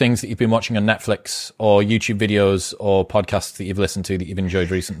a few things that you've been watching on Netflix or YouTube videos or podcasts that you've listened to that you've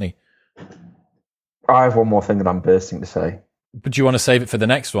enjoyed recently? I have one more thing that I'm bursting to say. But do you want to save it for the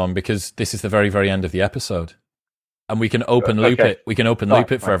next one? Because this is the very, very end of the episode. And we can open loop it. We can open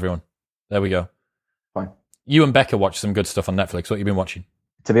loop it for everyone. There we go. Fine. You and Becca watch some good stuff on Netflix. What have you been watching?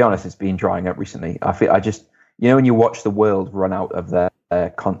 To be honest, it's been drying up recently. When you watch the world run out of their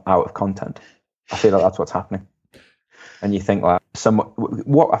out of content, I feel like that's what's happening. And you think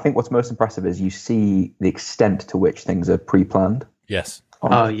what's most impressive is you see the extent to which things are pre-planned. Yes.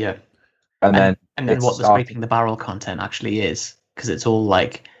 oh yeah, And then what the scraping the barrel content actually is, because it's all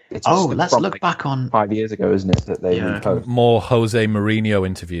like, let's look back on 5 years ago, isn't it? That they repost. More Jose Mourinho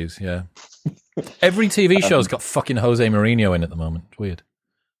interviews. Yeah. Every TV show's got fucking Jose Mourinho in at the moment. It's weird.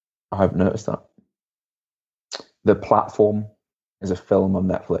 I haven't noticed that. The Platform is a film on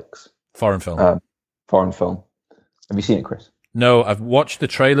Netflix. Foreign film. Foreign film. Have you seen it, Chris? No, I've watched the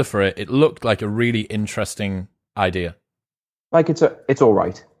trailer for it. It looked like a really interesting idea. Like it's all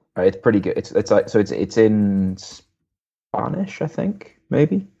right. It's pretty good. It's in Spanish, I think,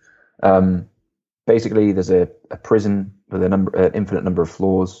 maybe. Basically, there's a prison with an infinite number of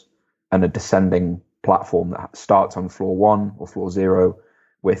floors and a descending platform that starts on floor 1 or floor 0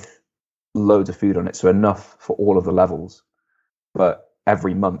 with loads of food on it, so enough for all of the levels. But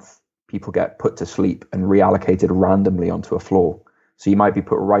every month, people get put to sleep and reallocated randomly onto a floor. So you might be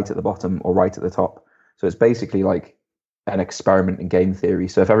put right at the bottom or right at the top. So it's basically like an experiment in game theory.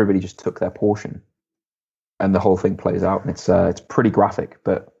 So if everybody just took their portion, and the whole thing plays out, and it's pretty graphic,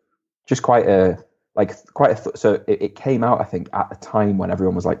 but just so it came out, I think, at the time when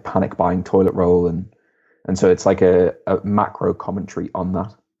everyone was like panic buying toilet roll, and so it's like a macro commentary on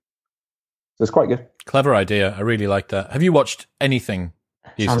that. So it's quite good. Clever idea. I really like that. Have you watched anything?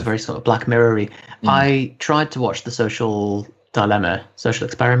 Yusuf? Sounds very sort of Black Mirror-y. I tried to watch the Social Dilemma.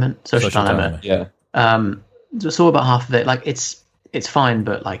 Yeah. Saw about half of it. Like it's fine,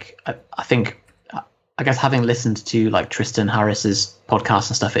 but like I think, I guess, having listened to like Tristan Harris's podcast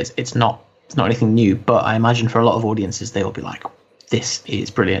and stuff, it's not anything new. But I imagine for a lot of audiences, they will be like, "This is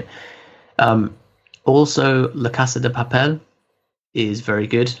brilliant." Also, La Casa de Papel is very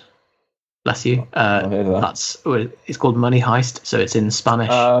good. Bless you. It's called Money Heist, so it's in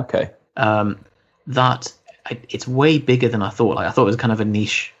Spanish. Okay. It's way bigger than I thought. Like I thought it was kind of a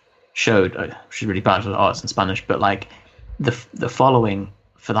niche show, which is really bad for the arts in Spanish. But like the following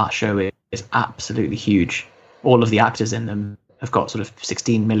for that show is absolutely huge. All of the actors in them have got sort of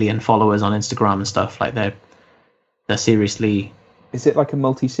 16 million followers on Instagram and stuff. Like they're seriously. Is it like a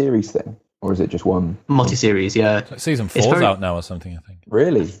multi-series thing, or is it just one? Multi-series, yeah. Season 4's out now or something, I think.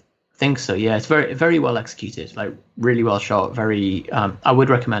 Really? I think so, yeah. It's very, very well executed, like really well shot. Very, I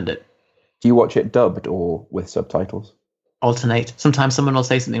would recommend it. Do you watch it dubbed or with subtitles? Alternate. Sometimes someone will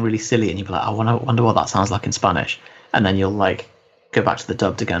say something really silly, and you'll be like, "I wonder what that sounds like in Spanish," and then you'll like go back to the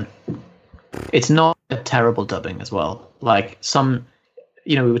dubbed again. It's not a terrible dubbing as well. Like some,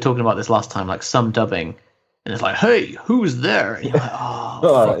 we were talking about this last time. Like some dubbing, and it's like, "Hey, who's there?" And you're like,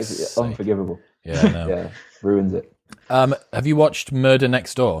 "Oh, it's unforgivable." Yeah, no. Yeah, ruins it. Have you watched Murder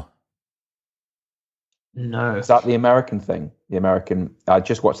Next Door? no." Is that the American thing? I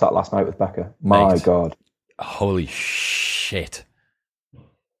just watched that last night with Becca. My Mate. God. Holy shit.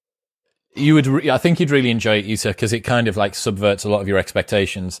 You would, I think you'd really enjoy it, Yusuf, because it kind of like subverts a lot of your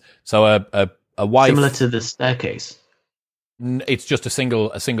expectations. So a wife, Similar to The Staircase. it's just a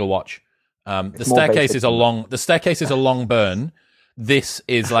single watch. The It's more staircase basic is a than long. The staircase is a long burn. This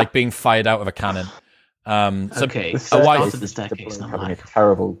is like being fired out of a cannon. So Okay, The so a I wife- started the the staircase, and I'm having a like,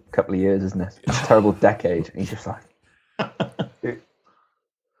 terrible couple of years, isn't it? A terrible decade. And he's just like,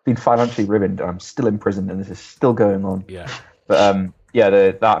 been financially ruined. And I'm still in prison, and this is still going on. yeah, But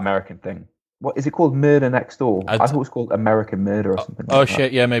that American thing. What is it called? Murder Next Door. I thought it was called American Murder or something. oh like that.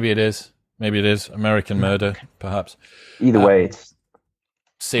 shit, yeah, maybe it is. Maybe it is American Murder, perhaps. Either way, it's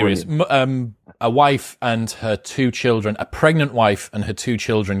Serious. A wife and her 2 children, a pregnant wife and her 2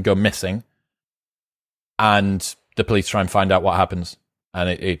 children go missing, and the police try and find out what happens. And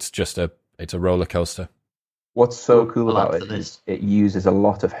it's a roller coaster. what's so cool I'll about add it to is it uses a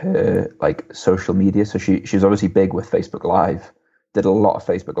lot of her like social media. So she's obviously big with Facebook Live. Did a lot of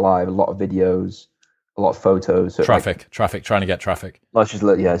Facebook Live, a lot of videos, a lot of photos. So Traffic, trying to get traffic. so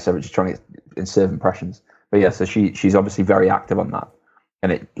just trying to serve impressions. But yeah, so she's obviously very active on that,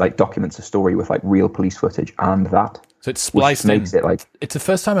 and it like documents a story with like real police footage and that. So it's Which spliced in. makes it like It's the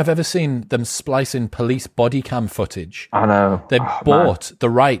first time I've ever seen them splice in police body cam footage. I know They man. bought the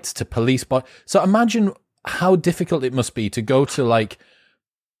rights to police body. So imagine how difficult it must be to go to like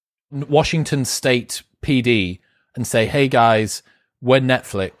Washington State PD and say, "Hey guys, we're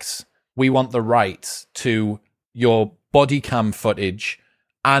Netflix. We want the rights to your body cam footage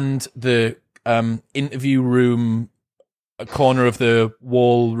and the interview room, a corner of the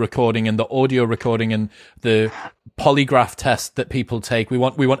wall recording and the audio recording and the polygraph test that people take. We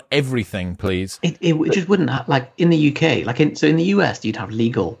want everything, please." it just wouldn't have, like in the UK, so in the US, you'd have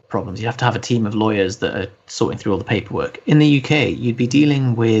legal problems. You'd have to have a team of lawyers that are sorting through all the paperwork. In the UK, you'd be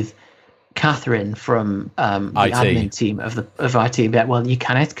dealing with Catherine from the IT. admin team of IT. But, well, you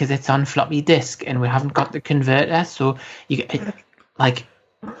can't because it's on floppy disk and we haven't got the converter. So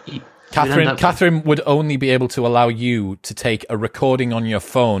Catherine would only be able to allow you to take a recording on your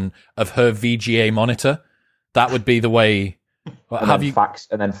phone of her VGA monitor. That would be the way. Fax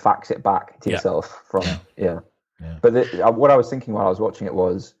it back to Yeah. yourself from Yeah. But what I was thinking while I was watching it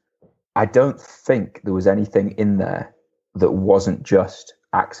was, I don't think there was anything in there that wasn't just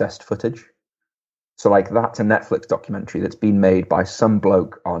accessed footage. So like that's a Netflix documentary that's been made by some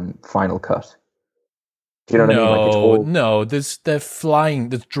bloke on Final Cut. Do you know what I mean? Like it's all No. They're flying.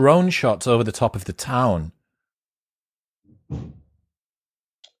 There's drone shots over the top of the town.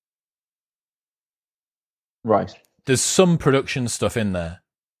 right. There's some production stuff in there.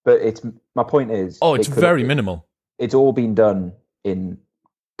 But my point is, Oh, it's very minimal. It's all been done in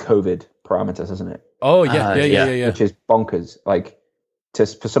COVID parameters, isn't it? Oh yeah, yeah. Which is bonkers. Like,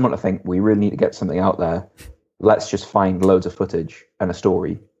 for someone to think we really need to get something out there, let's just find loads of footage and a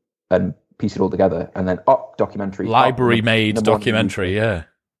story and piece it all together, and then documentary, Library made number one documentary. Yeah,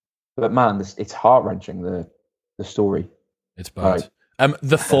 But man, it's heart wrenching the story. it's bad.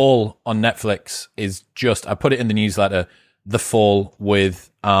 The Fall on Netflix is just. I put it in the newsletter. The Fall with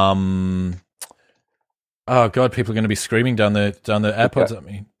oh god, people are going to be screaming down the AirPods at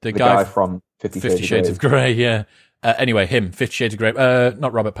me. The guy from 50 Shades of Grey, yeah. Anyway, him, 50 Shades of Grey.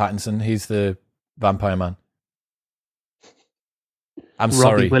 Not Robert Pattinson. He's the vampire man. I'm Robbie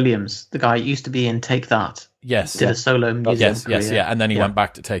sorry. Williams, the guy who used to be in Take That, Yes. did a solo music Yes, career. yeah. And then he went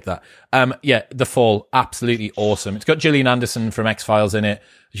back to Take That. The Fall, absolutely awesome. It's got Gillian Anderson from X-Files in it.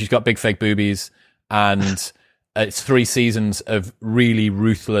 She's got big fake boobies. And it's 3 seasons of really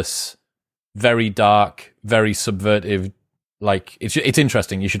ruthless, very dark, very subvertive. Like, it's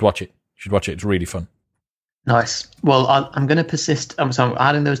interesting. You should watch it. It's really fun. Nice. Well, I'm going to persist. So I'm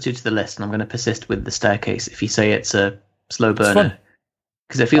adding those 2 to the list, and I'm going to persist with The Staircase if you say it's a slow burner.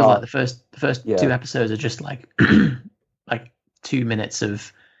 Because it feels like the first 2 episodes are just like like 2 minutes of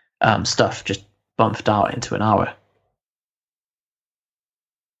stuff just bumped out into an hour.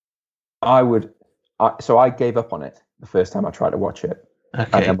 So I gave up on it the first time I tried to watch it. Okay.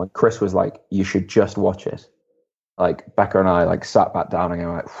 And then when Chris was like, "You should just watch it," like Becca and I like sat back down and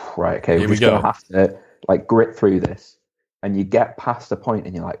go like, "Right, okay, Here we're we just gonna go." have to like grit through this." And you get past a point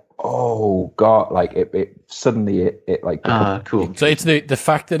and you're like, "Oh god!" Like it suddenly it like cool. So it's the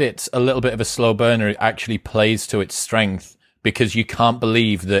fact that it's a little bit of a slow burner. It actually plays to its strength because you can't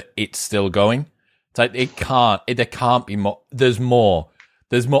believe that it's still going. It's like there can't be more. There's more.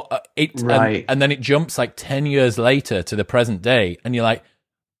 Right. And then it jumps like 10 years later to the present day, and you're like,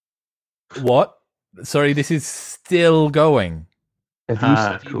 "What? Sorry, this is still going."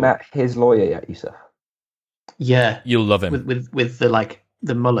 Have you met his lawyer yet, Yusuf? Yeah, You'll love him. with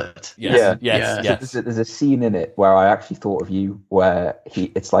the mullet. Yes. So there's a scene in it where I actually thought of you, where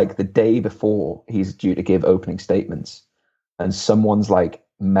it's like the day before he's due to give opening statements, and someone's like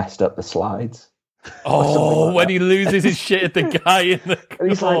messed up the slides, Oh, when he loses his shit at the guy in the And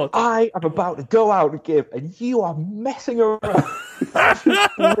he's like, court. I am about to go out and give, and you are messing around.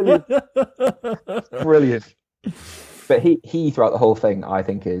 Brilliant. But he throughout the whole thing, I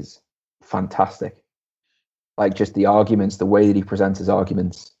think, is fantastic. Like, just the arguments, the way that he presents his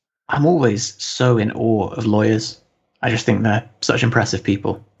arguments. I'm always so in awe of lawyers. I just think they're such impressive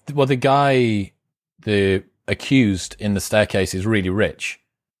people. Well, the accused in the staircase is really rich.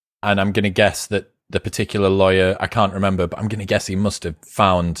 And I'm going to guess that the particular lawyer, I can't remember, but I'm going to guess he must have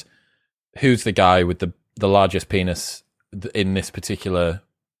found who's the guy with the largest penis in this particular.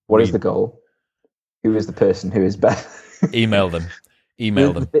 What is the goal? Who is the person who is better? Email them.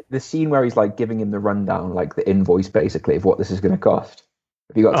 The scene where he's like giving him the rundown, like the invoice basically of what this is going to cost.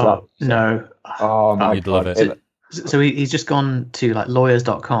 Have you got to that? No. Oh my You'd God. love it. So he's just gone to like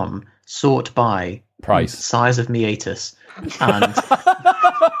lawyers.com, sort by Price. size of meatus, and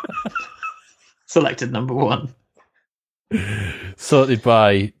selected number 1. Sorted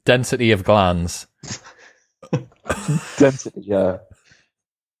by density of glands. Density, yeah.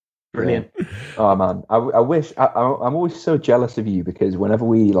 Brilliant. Yeah. Oh man, I wish I'm always so jealous of you because whenever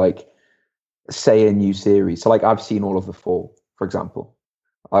we like say a new series, so like I've seen all of The Fall, for example.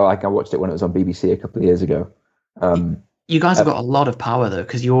 I watched it when it was on BBC a couple of years ago. You guys have got a lot of power though,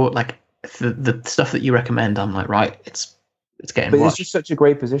 because you're like the stuff that you recommend. I'm like, right, it's getting. But watched. it's just such a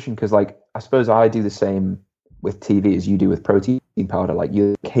great position because, like, I suppose I do the same with TV as you do with protein powder. Like,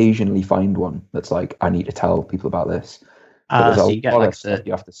 you occasionally find one that's like, I need to tell people about this. But there's so a you get lot like of stuff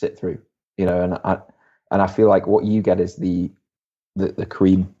you have to sit through, you know. And I feel like what you get is the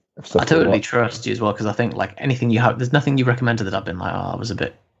cream of stuff. I totally trust you as well because I think like anything you have, there's nothing you recommended that I've been like, oh, I was a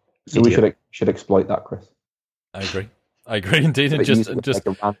bit. So we should exploit that, Chris. I agree indeed, and But just use just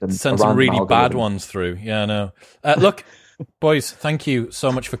like a send random some really bad algorithm. ones through. Yeah, no. Look, boys, thank you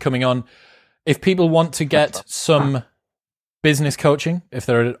so much for coming on. If people want to get some business coaching, if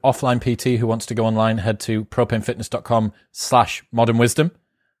they're an offline PT who wants to go online, head to propanefitness.com/modernwisdom.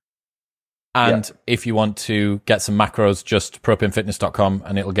 And if you want to get some macros, just propanefitness.com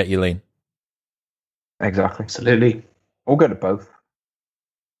and it'll get you lean. Exactly. Absolutely. We'll go to both.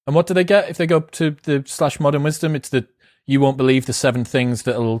 And what do they get if they go to the /modernwisdom? It's the you won't believe the 7 things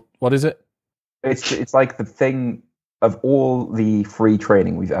that'll. What is it? It's like the thing of all the free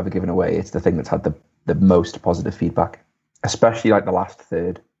training we've ever given away. It's the thing that's had the most positive feedback, especially like the last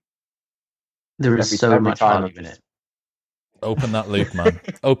third. There is so much value in it. Open that loop, man.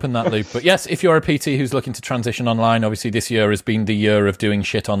 Open that loop. But yes, if you're a PT who's looking to transition online, obviously this year has been the year of doing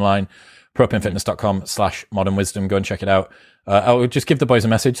shit online. propanefitness.com/modernwisdom. Go and check it out. I'll just give the boys a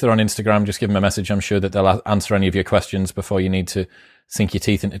message. They're on Instagram. Just give them a message. I'm sure that they'll answer any of your questions before you need to sink your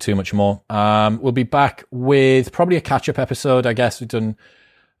teeth into too much more. We'll be back with probably a catch-up episode. I guess we've done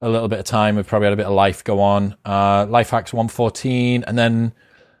a little bit of time. We've probably had a bit of life go on. Life Hacks 114. And then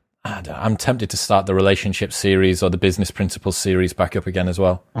I'm tempted to start the relationship series or the business principles series back up again as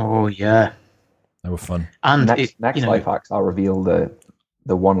well. Oh, yeah. They were fun. And Next life hacks, I'll reveal the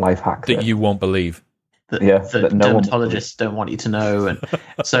one life hack That you won't believe. that that no one dermatologists don't want you to know. And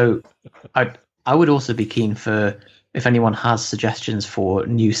so I would also be keen for if anyone has suggestions for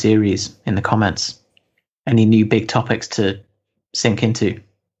new series in the comments, any new big topics to sink into.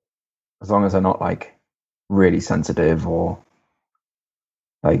 as long as they're not like really sensitive or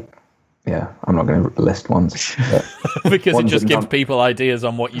like, yeah, I'm not going to list ones. Because it Ones just that gives not- people ideas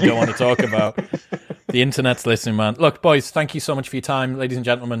on what you don't want to talk about. The internet's listening, man. Look, boys, thank you so much for your time. Ladies and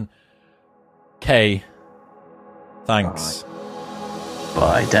gentlemen, Kay, thanks.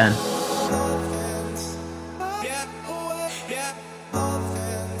 Bye, Dan.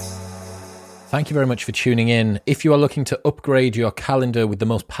 Thank you very much for tuning in. If you are looking to upgrade your calendar with the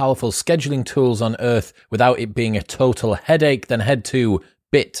most powerful scheduling tools on earth without it being a total headache, then head to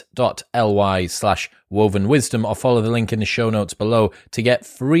bit.ly/wovenwisdom or follow the link in the show notes below to get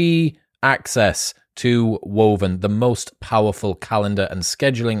free access to Woven, the most powerful calendar and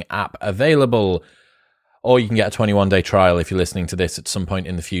scheduling app available. Or you can get a 21-day trial if you're listening to this at some point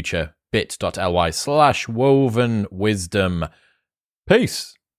in the future. bit.ly/wovenwisdom. Peace.